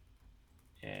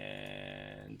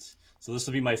 And so this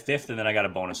will be my 5th, and then I got a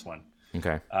bonus one.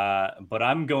 Okay. But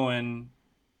I'm going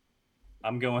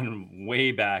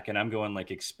way back, and I'm going like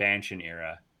expansion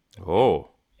era. Oh.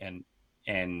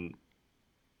 And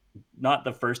not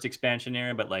the first expansion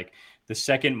era, but like the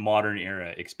second modern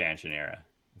era expansion era,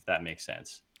 if that makes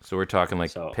sense. So we're talking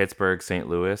like Pittsburgh, St.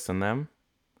 Louis, and them?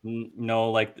 No,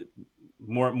 like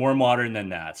more modern than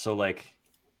that. So like,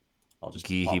 I'll just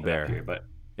Guy Hebert here, but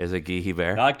is it Guy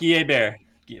Hebert? Not Guy Hebert.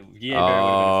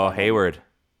 Hayward.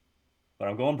 But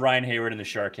I'm going Brian Hayward in the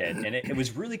shark head. And it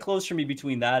was really close for me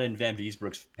between that and Van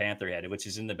Viesbroek's panther head, which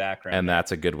is in the background. And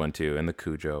that's a good one too. And the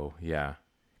Cujo. Yeah.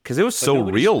 Because it was so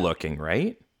real looking,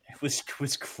 right? It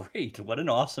was great. What an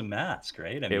awesome mask,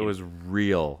 right? I mean, it was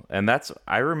real. And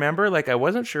I remember, like, I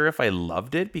wasn't sure if I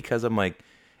loved it because I'm like,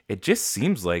 it just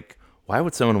seems like, why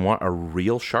would someone want a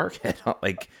real shark head?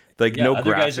 Like, Like Yeah, no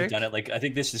other guys have graphic. done it. Like I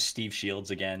think this is Steve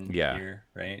Shields again Yeah. here,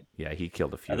 right? Yeah, he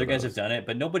killed a few Other of guys have those. done it,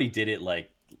 but nobody did it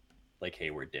like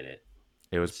Hayward did it.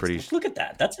 It was It's just pretty. look at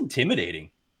that. That's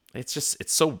intimidating. It's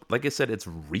so, like I said, it's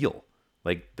real.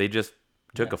 Like they just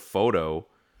took Yeah. a photo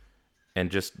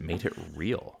and just made it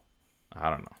real. I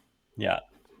don't know. Yeah.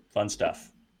 Fun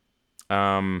stuff.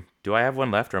 Do I have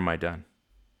one left or am I done?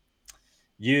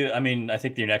 I mean, I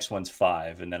think your next one's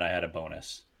 5, and then I had a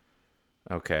bonus.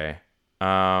 Okay.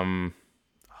 I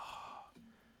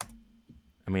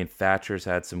mean, Thatcher's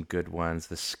had some good ones.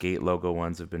 The skate logo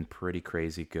ones have been pretty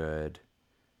crazy good.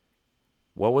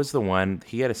 What was the one?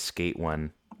 He had a skate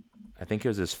one. I think it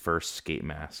was his first skate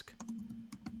mask.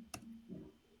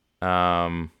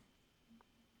 There's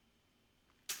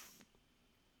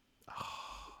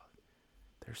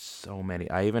so many.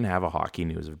 I even have a hockey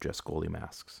news of just goalie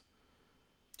masks.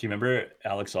 Do you remember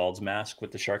Alex Ald's mask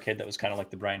with the shark head that was kind of like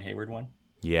the Brian Hayward one?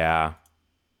 Yeah.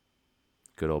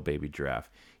 Good old baby giraffe.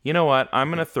 You know what? I'm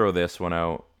going to throw this one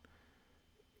out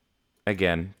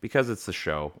again because it's the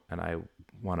show and I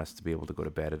want us to be able to go to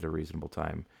bed at a reasonable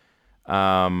time.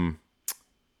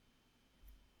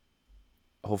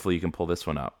 Hopefully you can pull this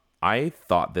one up. I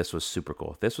thought this was super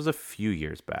cool. This was a few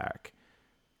years back.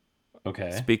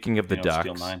 Okay. Speaking of the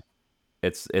Steal Ducks, mine.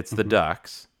 it's the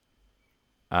Ducks.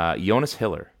 Jonas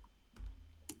Hiller.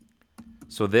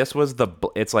 So this was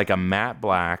it's like a matte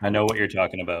black. I know what you're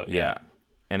talking about. Yeah.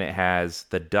 And it has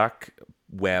the duck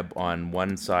web on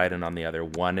one side and on the other.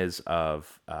 One is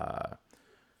of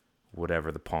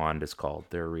whatever the pond is called,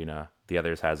 the arena. The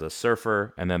others has a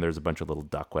surfer, and then there's a bunch of little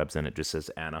duck webs, and it just says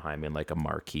Anaheim in like a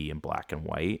marquee in black and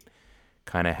white.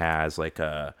 Kind of has like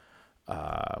a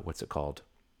what's it called?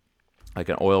 Like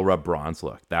an oil rub bronze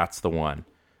look. That's the one.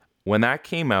 When that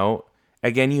came out,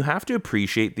 again, you have to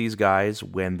appreciate these guys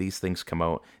when these things come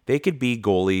out. They could be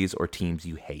goalies or teams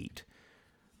you hate.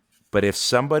 But if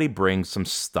somebody brings some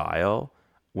style,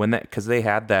 because they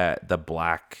had the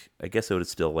black, I guess it was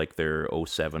still like their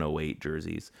 07, 08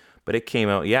 jerseys. But it came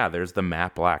out, yeah, there's the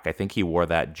matte black. I think he wore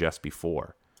that just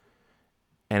before.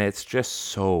 And it's just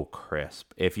so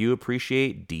crisp. If you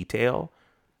appreciate detail,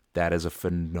 that is a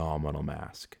phenomenal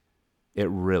mask. It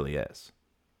really is.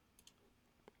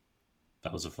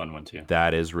 That was a fun one too.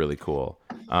 That is really cool.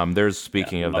 There's,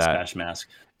 speaking of mustache that, mask.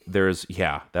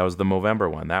 That was the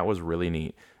Movember one. That was really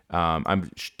neat.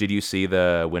 Did you see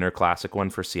the Winter Classic one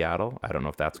for Seattle? I don't know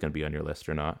if that's going to be on your list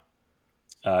or not.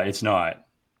 It's not.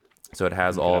 So it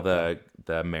has all the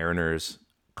Mariners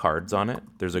cards on it.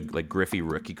 There's like Griffey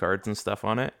rookie cards and stuff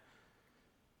on it.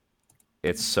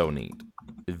 It's so neat.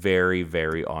 Very,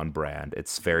 very on brand.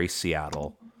 It's very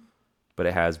Seattle, but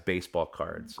it has baseball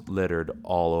cards littered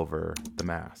all over the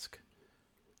mask.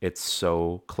 It's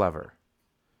so clever.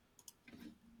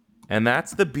 And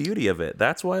that's the beauty of it.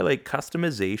 That's why like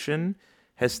customization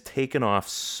has taken off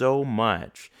so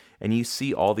much. And you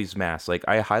see all these masks. Like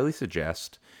I highly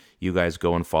suggest you guys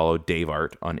go and follow Dave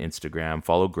Art on Instagram.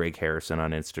 Follow Greg Harrison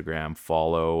on Instagram.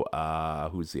 Follow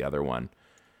who's the other one?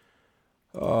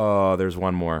 Oh, there's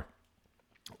one more.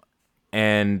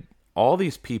 And all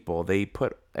these people, they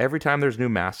put every time there's new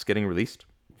masks getting released.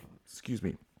 Excuse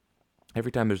me.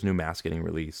 Every time there's new masks getting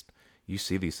released, you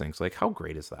see these things. Like how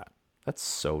great is that? That's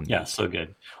so neat. Yeah, so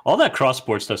good. All that cross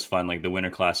sport stuff's fun. Like the Winter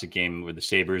Classic game where the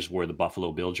Sabres wore the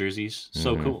Buffalo Bill jerseys.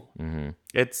 So cool. Mm-hmm.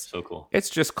 It's so cool.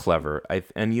 It's just clever.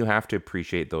 And you have to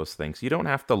appreciate those things. You don't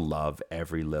have to love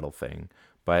every little thing.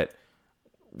 But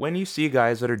when you see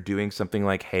guys that are doing something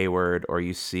like Hayward, or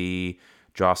you see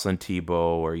Jocelyn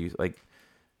Thibault, or you like,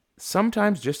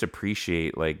 sometimes just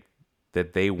appreciate like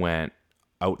that they went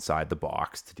outside the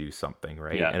box to do something,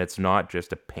 right? Yeah. And it's not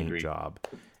just a paint Agreed. job.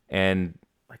 And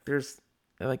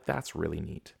like that's really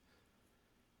neat.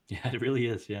 Yeah, it really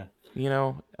is. Yeah. You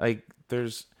know, like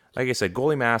there's, like I said,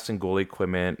 goalie masks and goalie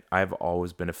equipment. I've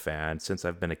always been a fan since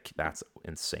I've been that's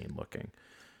insane looking.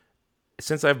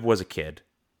 Since I was a kid,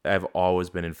 I've always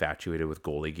been infatuated with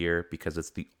goalie gear because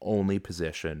it's the only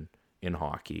position in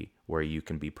hockey where you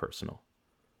can be personal.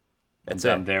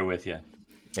 I'm there with you.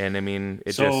 And I mean,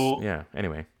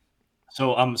 anyway.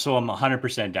 So I'm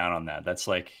 100% down on that. That's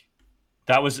like,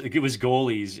 it was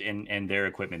goalies and their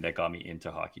equipment that got me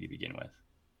into hockey to begin with.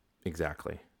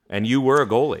 Exactly. And you were a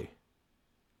goalie.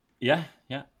 Yeah.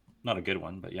 Not a good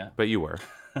one, but yeah. But you were.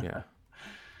 Yeah.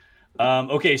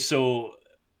 Okay, so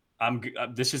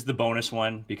this is the bonus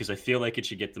one because I feel like it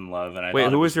should get them love. And wait,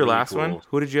 who was your last one?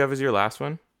 Who did you have as your last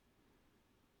one?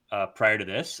 Prior to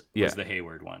this was the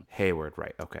Hayward one. Hayward,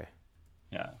 right? Okay.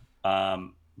 Yeah.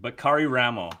 But Kari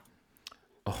Ramo.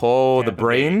 Oh, the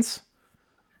brains.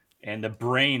 And the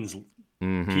brains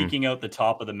peeking out the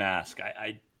top of the mask.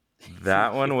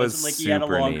 That one It was wasn't like he had a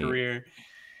super long neat. career.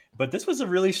 But this was a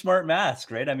really smart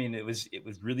mask, right? I mean, it was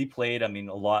really played. I mean,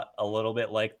 a little bit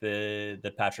like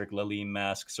the Patrick Lalime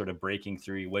mask, sort of breaking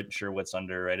through. You wasn't sure what's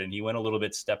under, right? And he went a little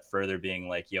bit step further, being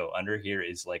like, "Yo, under here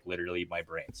is like literally my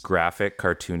brains." Graphic,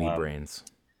 cartoony Um, brains.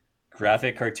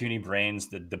 Graphic, cartoony brains.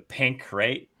 The pink,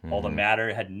 right? All the Mm-hmm.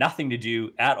 matter had nothing to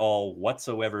do at all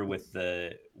whatsoever with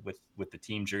the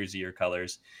team jersey or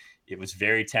colors. It was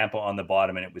very Tampa on the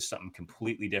bottom, and it was something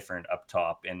completely different up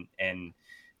top. And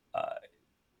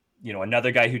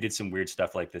another guy who did some weird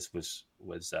stuff like this was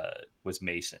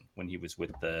Mason when he was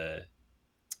with the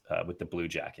Blue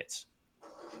Jackets.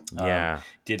 Yeah.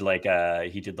 He did like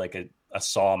a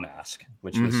Saw mask,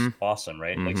 which was awesome,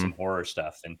 right? Like some horror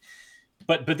stuff. And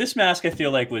but this mask, I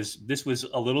feel like was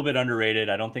a little bit underrated.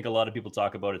 I don't think a lot of people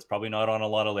talk about it. It's probably not on a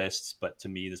lot of lists, but to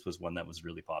me, this was one that was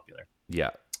really popular. Yeah.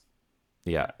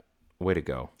 Way to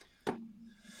go.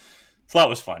 So that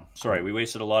was fun. Sorry, we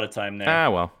wasted a lot of time there.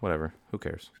 Well, whatever. Who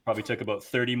cares? Probably took about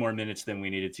 30 more minutes than we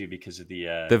needed to because of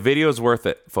the video's worth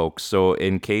it, folks. So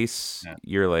in case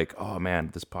you're like, oh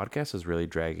man, this podcast is really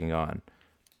dragging on.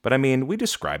 But I mean, we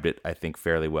described it, I think,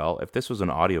 fairly well. If this was an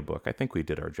audiobook, I think we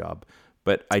did our job.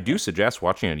 But I do suggest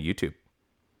watching it on YouTube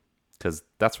because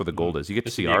that's where the gold is. You get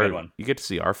to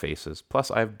see our faces. Plus,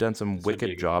 I've done some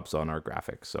wicked jobs on our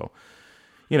graphics. So,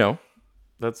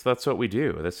 that's what we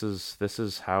do. This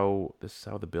is how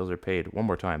the bills are paid. One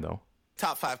more time though.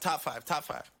 Top five.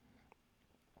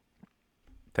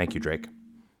 Thank you, Drake.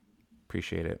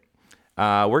 Appreciate it.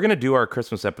 We're gonna do our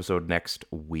Christmas episode next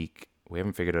week. We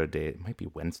haven't figured out a date. It might be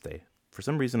Wednesday. For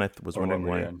some reason, I was wondering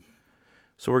when.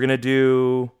 So we're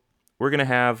gonna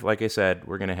have, like I said,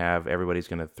 everybody's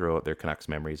gonna throw out their Canucks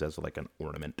memories as like an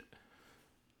ornament.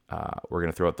 We're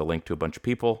gonna throw out the link to a bunch of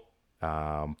people.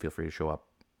 Feel free to show up.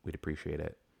 We'd appreciate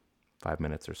it. 5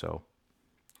 minutes or so.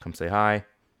 Come say hi.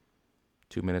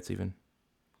 2 minutes even.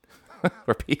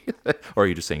 or are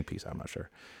you just saying peace? I'm not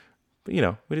sure. But,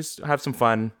 we just have some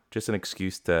fun. Just an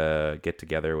excuse to get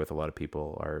together with a lot of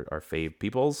people, our fave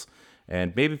peoples,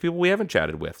 and maybe people we haven't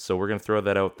chatted with. So we're going to throw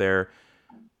that out there.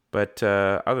 But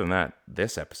other than that,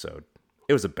 this episode,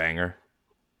 it was a banger.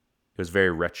 It was very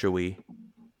retro-y.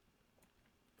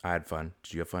 I had fun.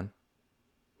 Did you have fun?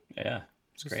 Yeah.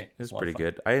 It's great. It's pretty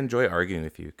good. I enjoy arguing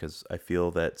with you because I feel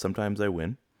that sometimes I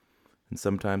win and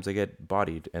sometimes I get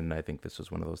bodied, and I think this was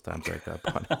one of those times I got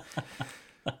bodied.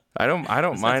 I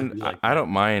don't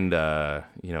mind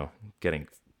getting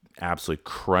absolutely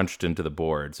crunched into the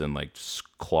boards and like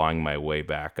just clawing my way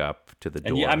back up to the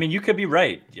door. Yeah, I mean, you could be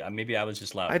right. Yeah, maybe I was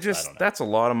just loud. I don't know. That's a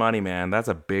lot of money, man. That's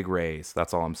a big raise.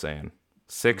 That's all I'm saying.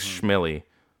 6 schmilly.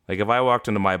 Like if I walked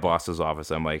into my boss's office,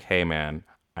 I'm like, hey man,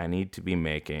 I need to be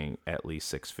making at least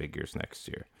 6 figures next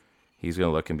year. He's going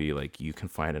to look and be like, you can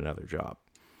find another job.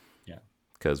 Yeah.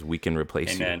 Because we can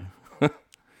replace you. Man,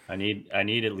 I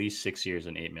need at least 6 years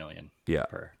and 8 million. Yeah.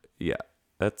 Per. Yeah.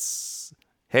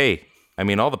 Hey, I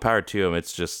mean, all the power to him.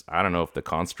 It's just, I don't know if the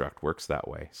construct works that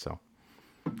way. So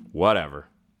whatever.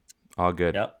 All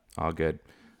good. Yep. All good.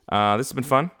 This has been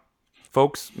fun.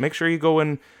 Folks, make sure you go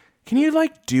and, can you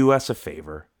do us a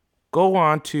favor? Go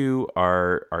on to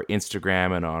our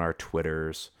Instagram and on our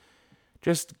Twitters.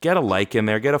 Just get a like in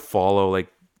there, get a follow.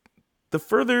 Like the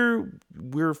further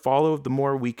we're followed, the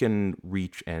more we can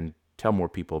reach and tell more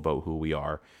people about who we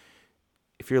are.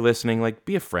 If you're listening,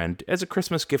 be a friend as a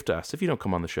Christmas gift to us. If you don't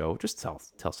come on the show, just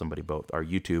tell somebody about our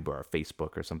YouTube or our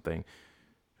Facebook or something.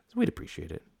 We'd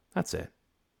appreciate it. That's it.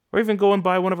 Or even go and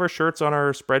buy one of our shirts on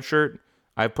our Spreadshirt.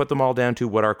 I put them all down to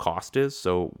what our cost is,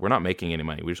 so we're not making any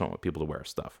money. We just don't want people to wear our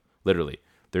stuff. Literally.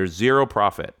 There's zero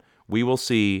profit. We will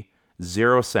see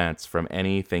 0 cents from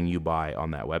anything you buy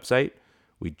on that website.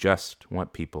 We just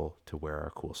want people to wear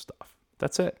our cool stuff.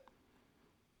 That's it.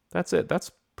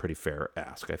 That's pretty fair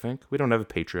ask, I think. We don't have a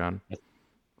Patreon.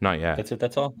 Not yet. That's it.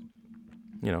 That's all.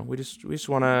 We just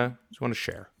want to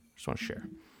share. Just want to share.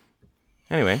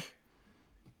 Anyway,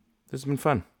 this has been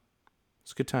fun.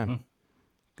 It's a good time.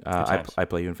 I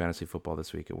play you in fantasy football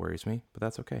this week. It worries me, but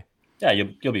that's okay. Yeah,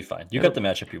 you'll be fine. You got the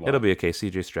matchup you want. It'll be okay.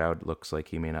 CJ Stroud looks like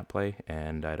he may not play,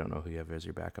 and I don't know who you have as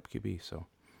your backup QB. So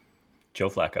Joe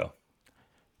Flacco.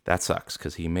 That sucks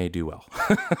because he may do well.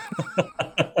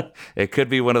 It could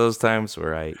be one of those times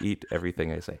where I eat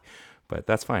everything I say, but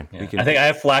that's fine. Yeah. I think I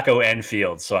have Flacco and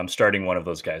Fields, so I'm starting one of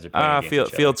those guys.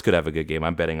 Fields could have a good game.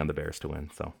 I'm betting on the Bears to win,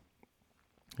 so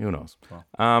who knows?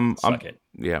 Well, suck it.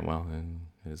 Yeah, well,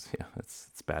 it's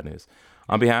bad news.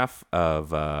 On behalf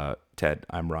of Ted,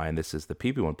 I'm Ryan. This is the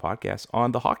PP1 Podcast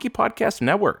on the Hockey Podcast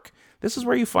Network. This is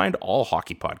where you find all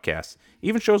hockey podcasts,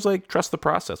 even shows like Trust the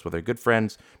Process with our good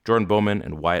friends Jordan Bowman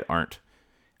and Wyatt Arndt.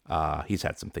 He's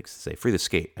had some things to say. Free the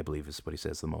skate, I believe, is what he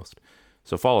says the most.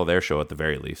 So follow their show at the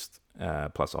very least,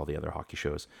 plus all the other hockey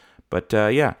shows. But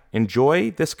yeah,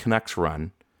 enjoy this Canucks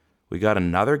run. We got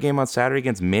another game on Saturday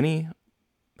against Mini.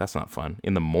 That's not fun.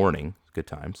 In the morning, good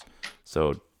times.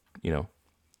 So,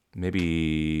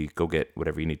 maybe go get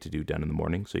whatever you need to do done in the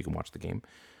morning so you can watch the game.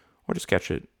 Or just catch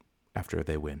it after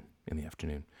they win in the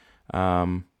afternoon.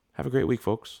 Have a great week,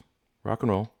 folks. Rock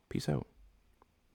and roll. Peace out.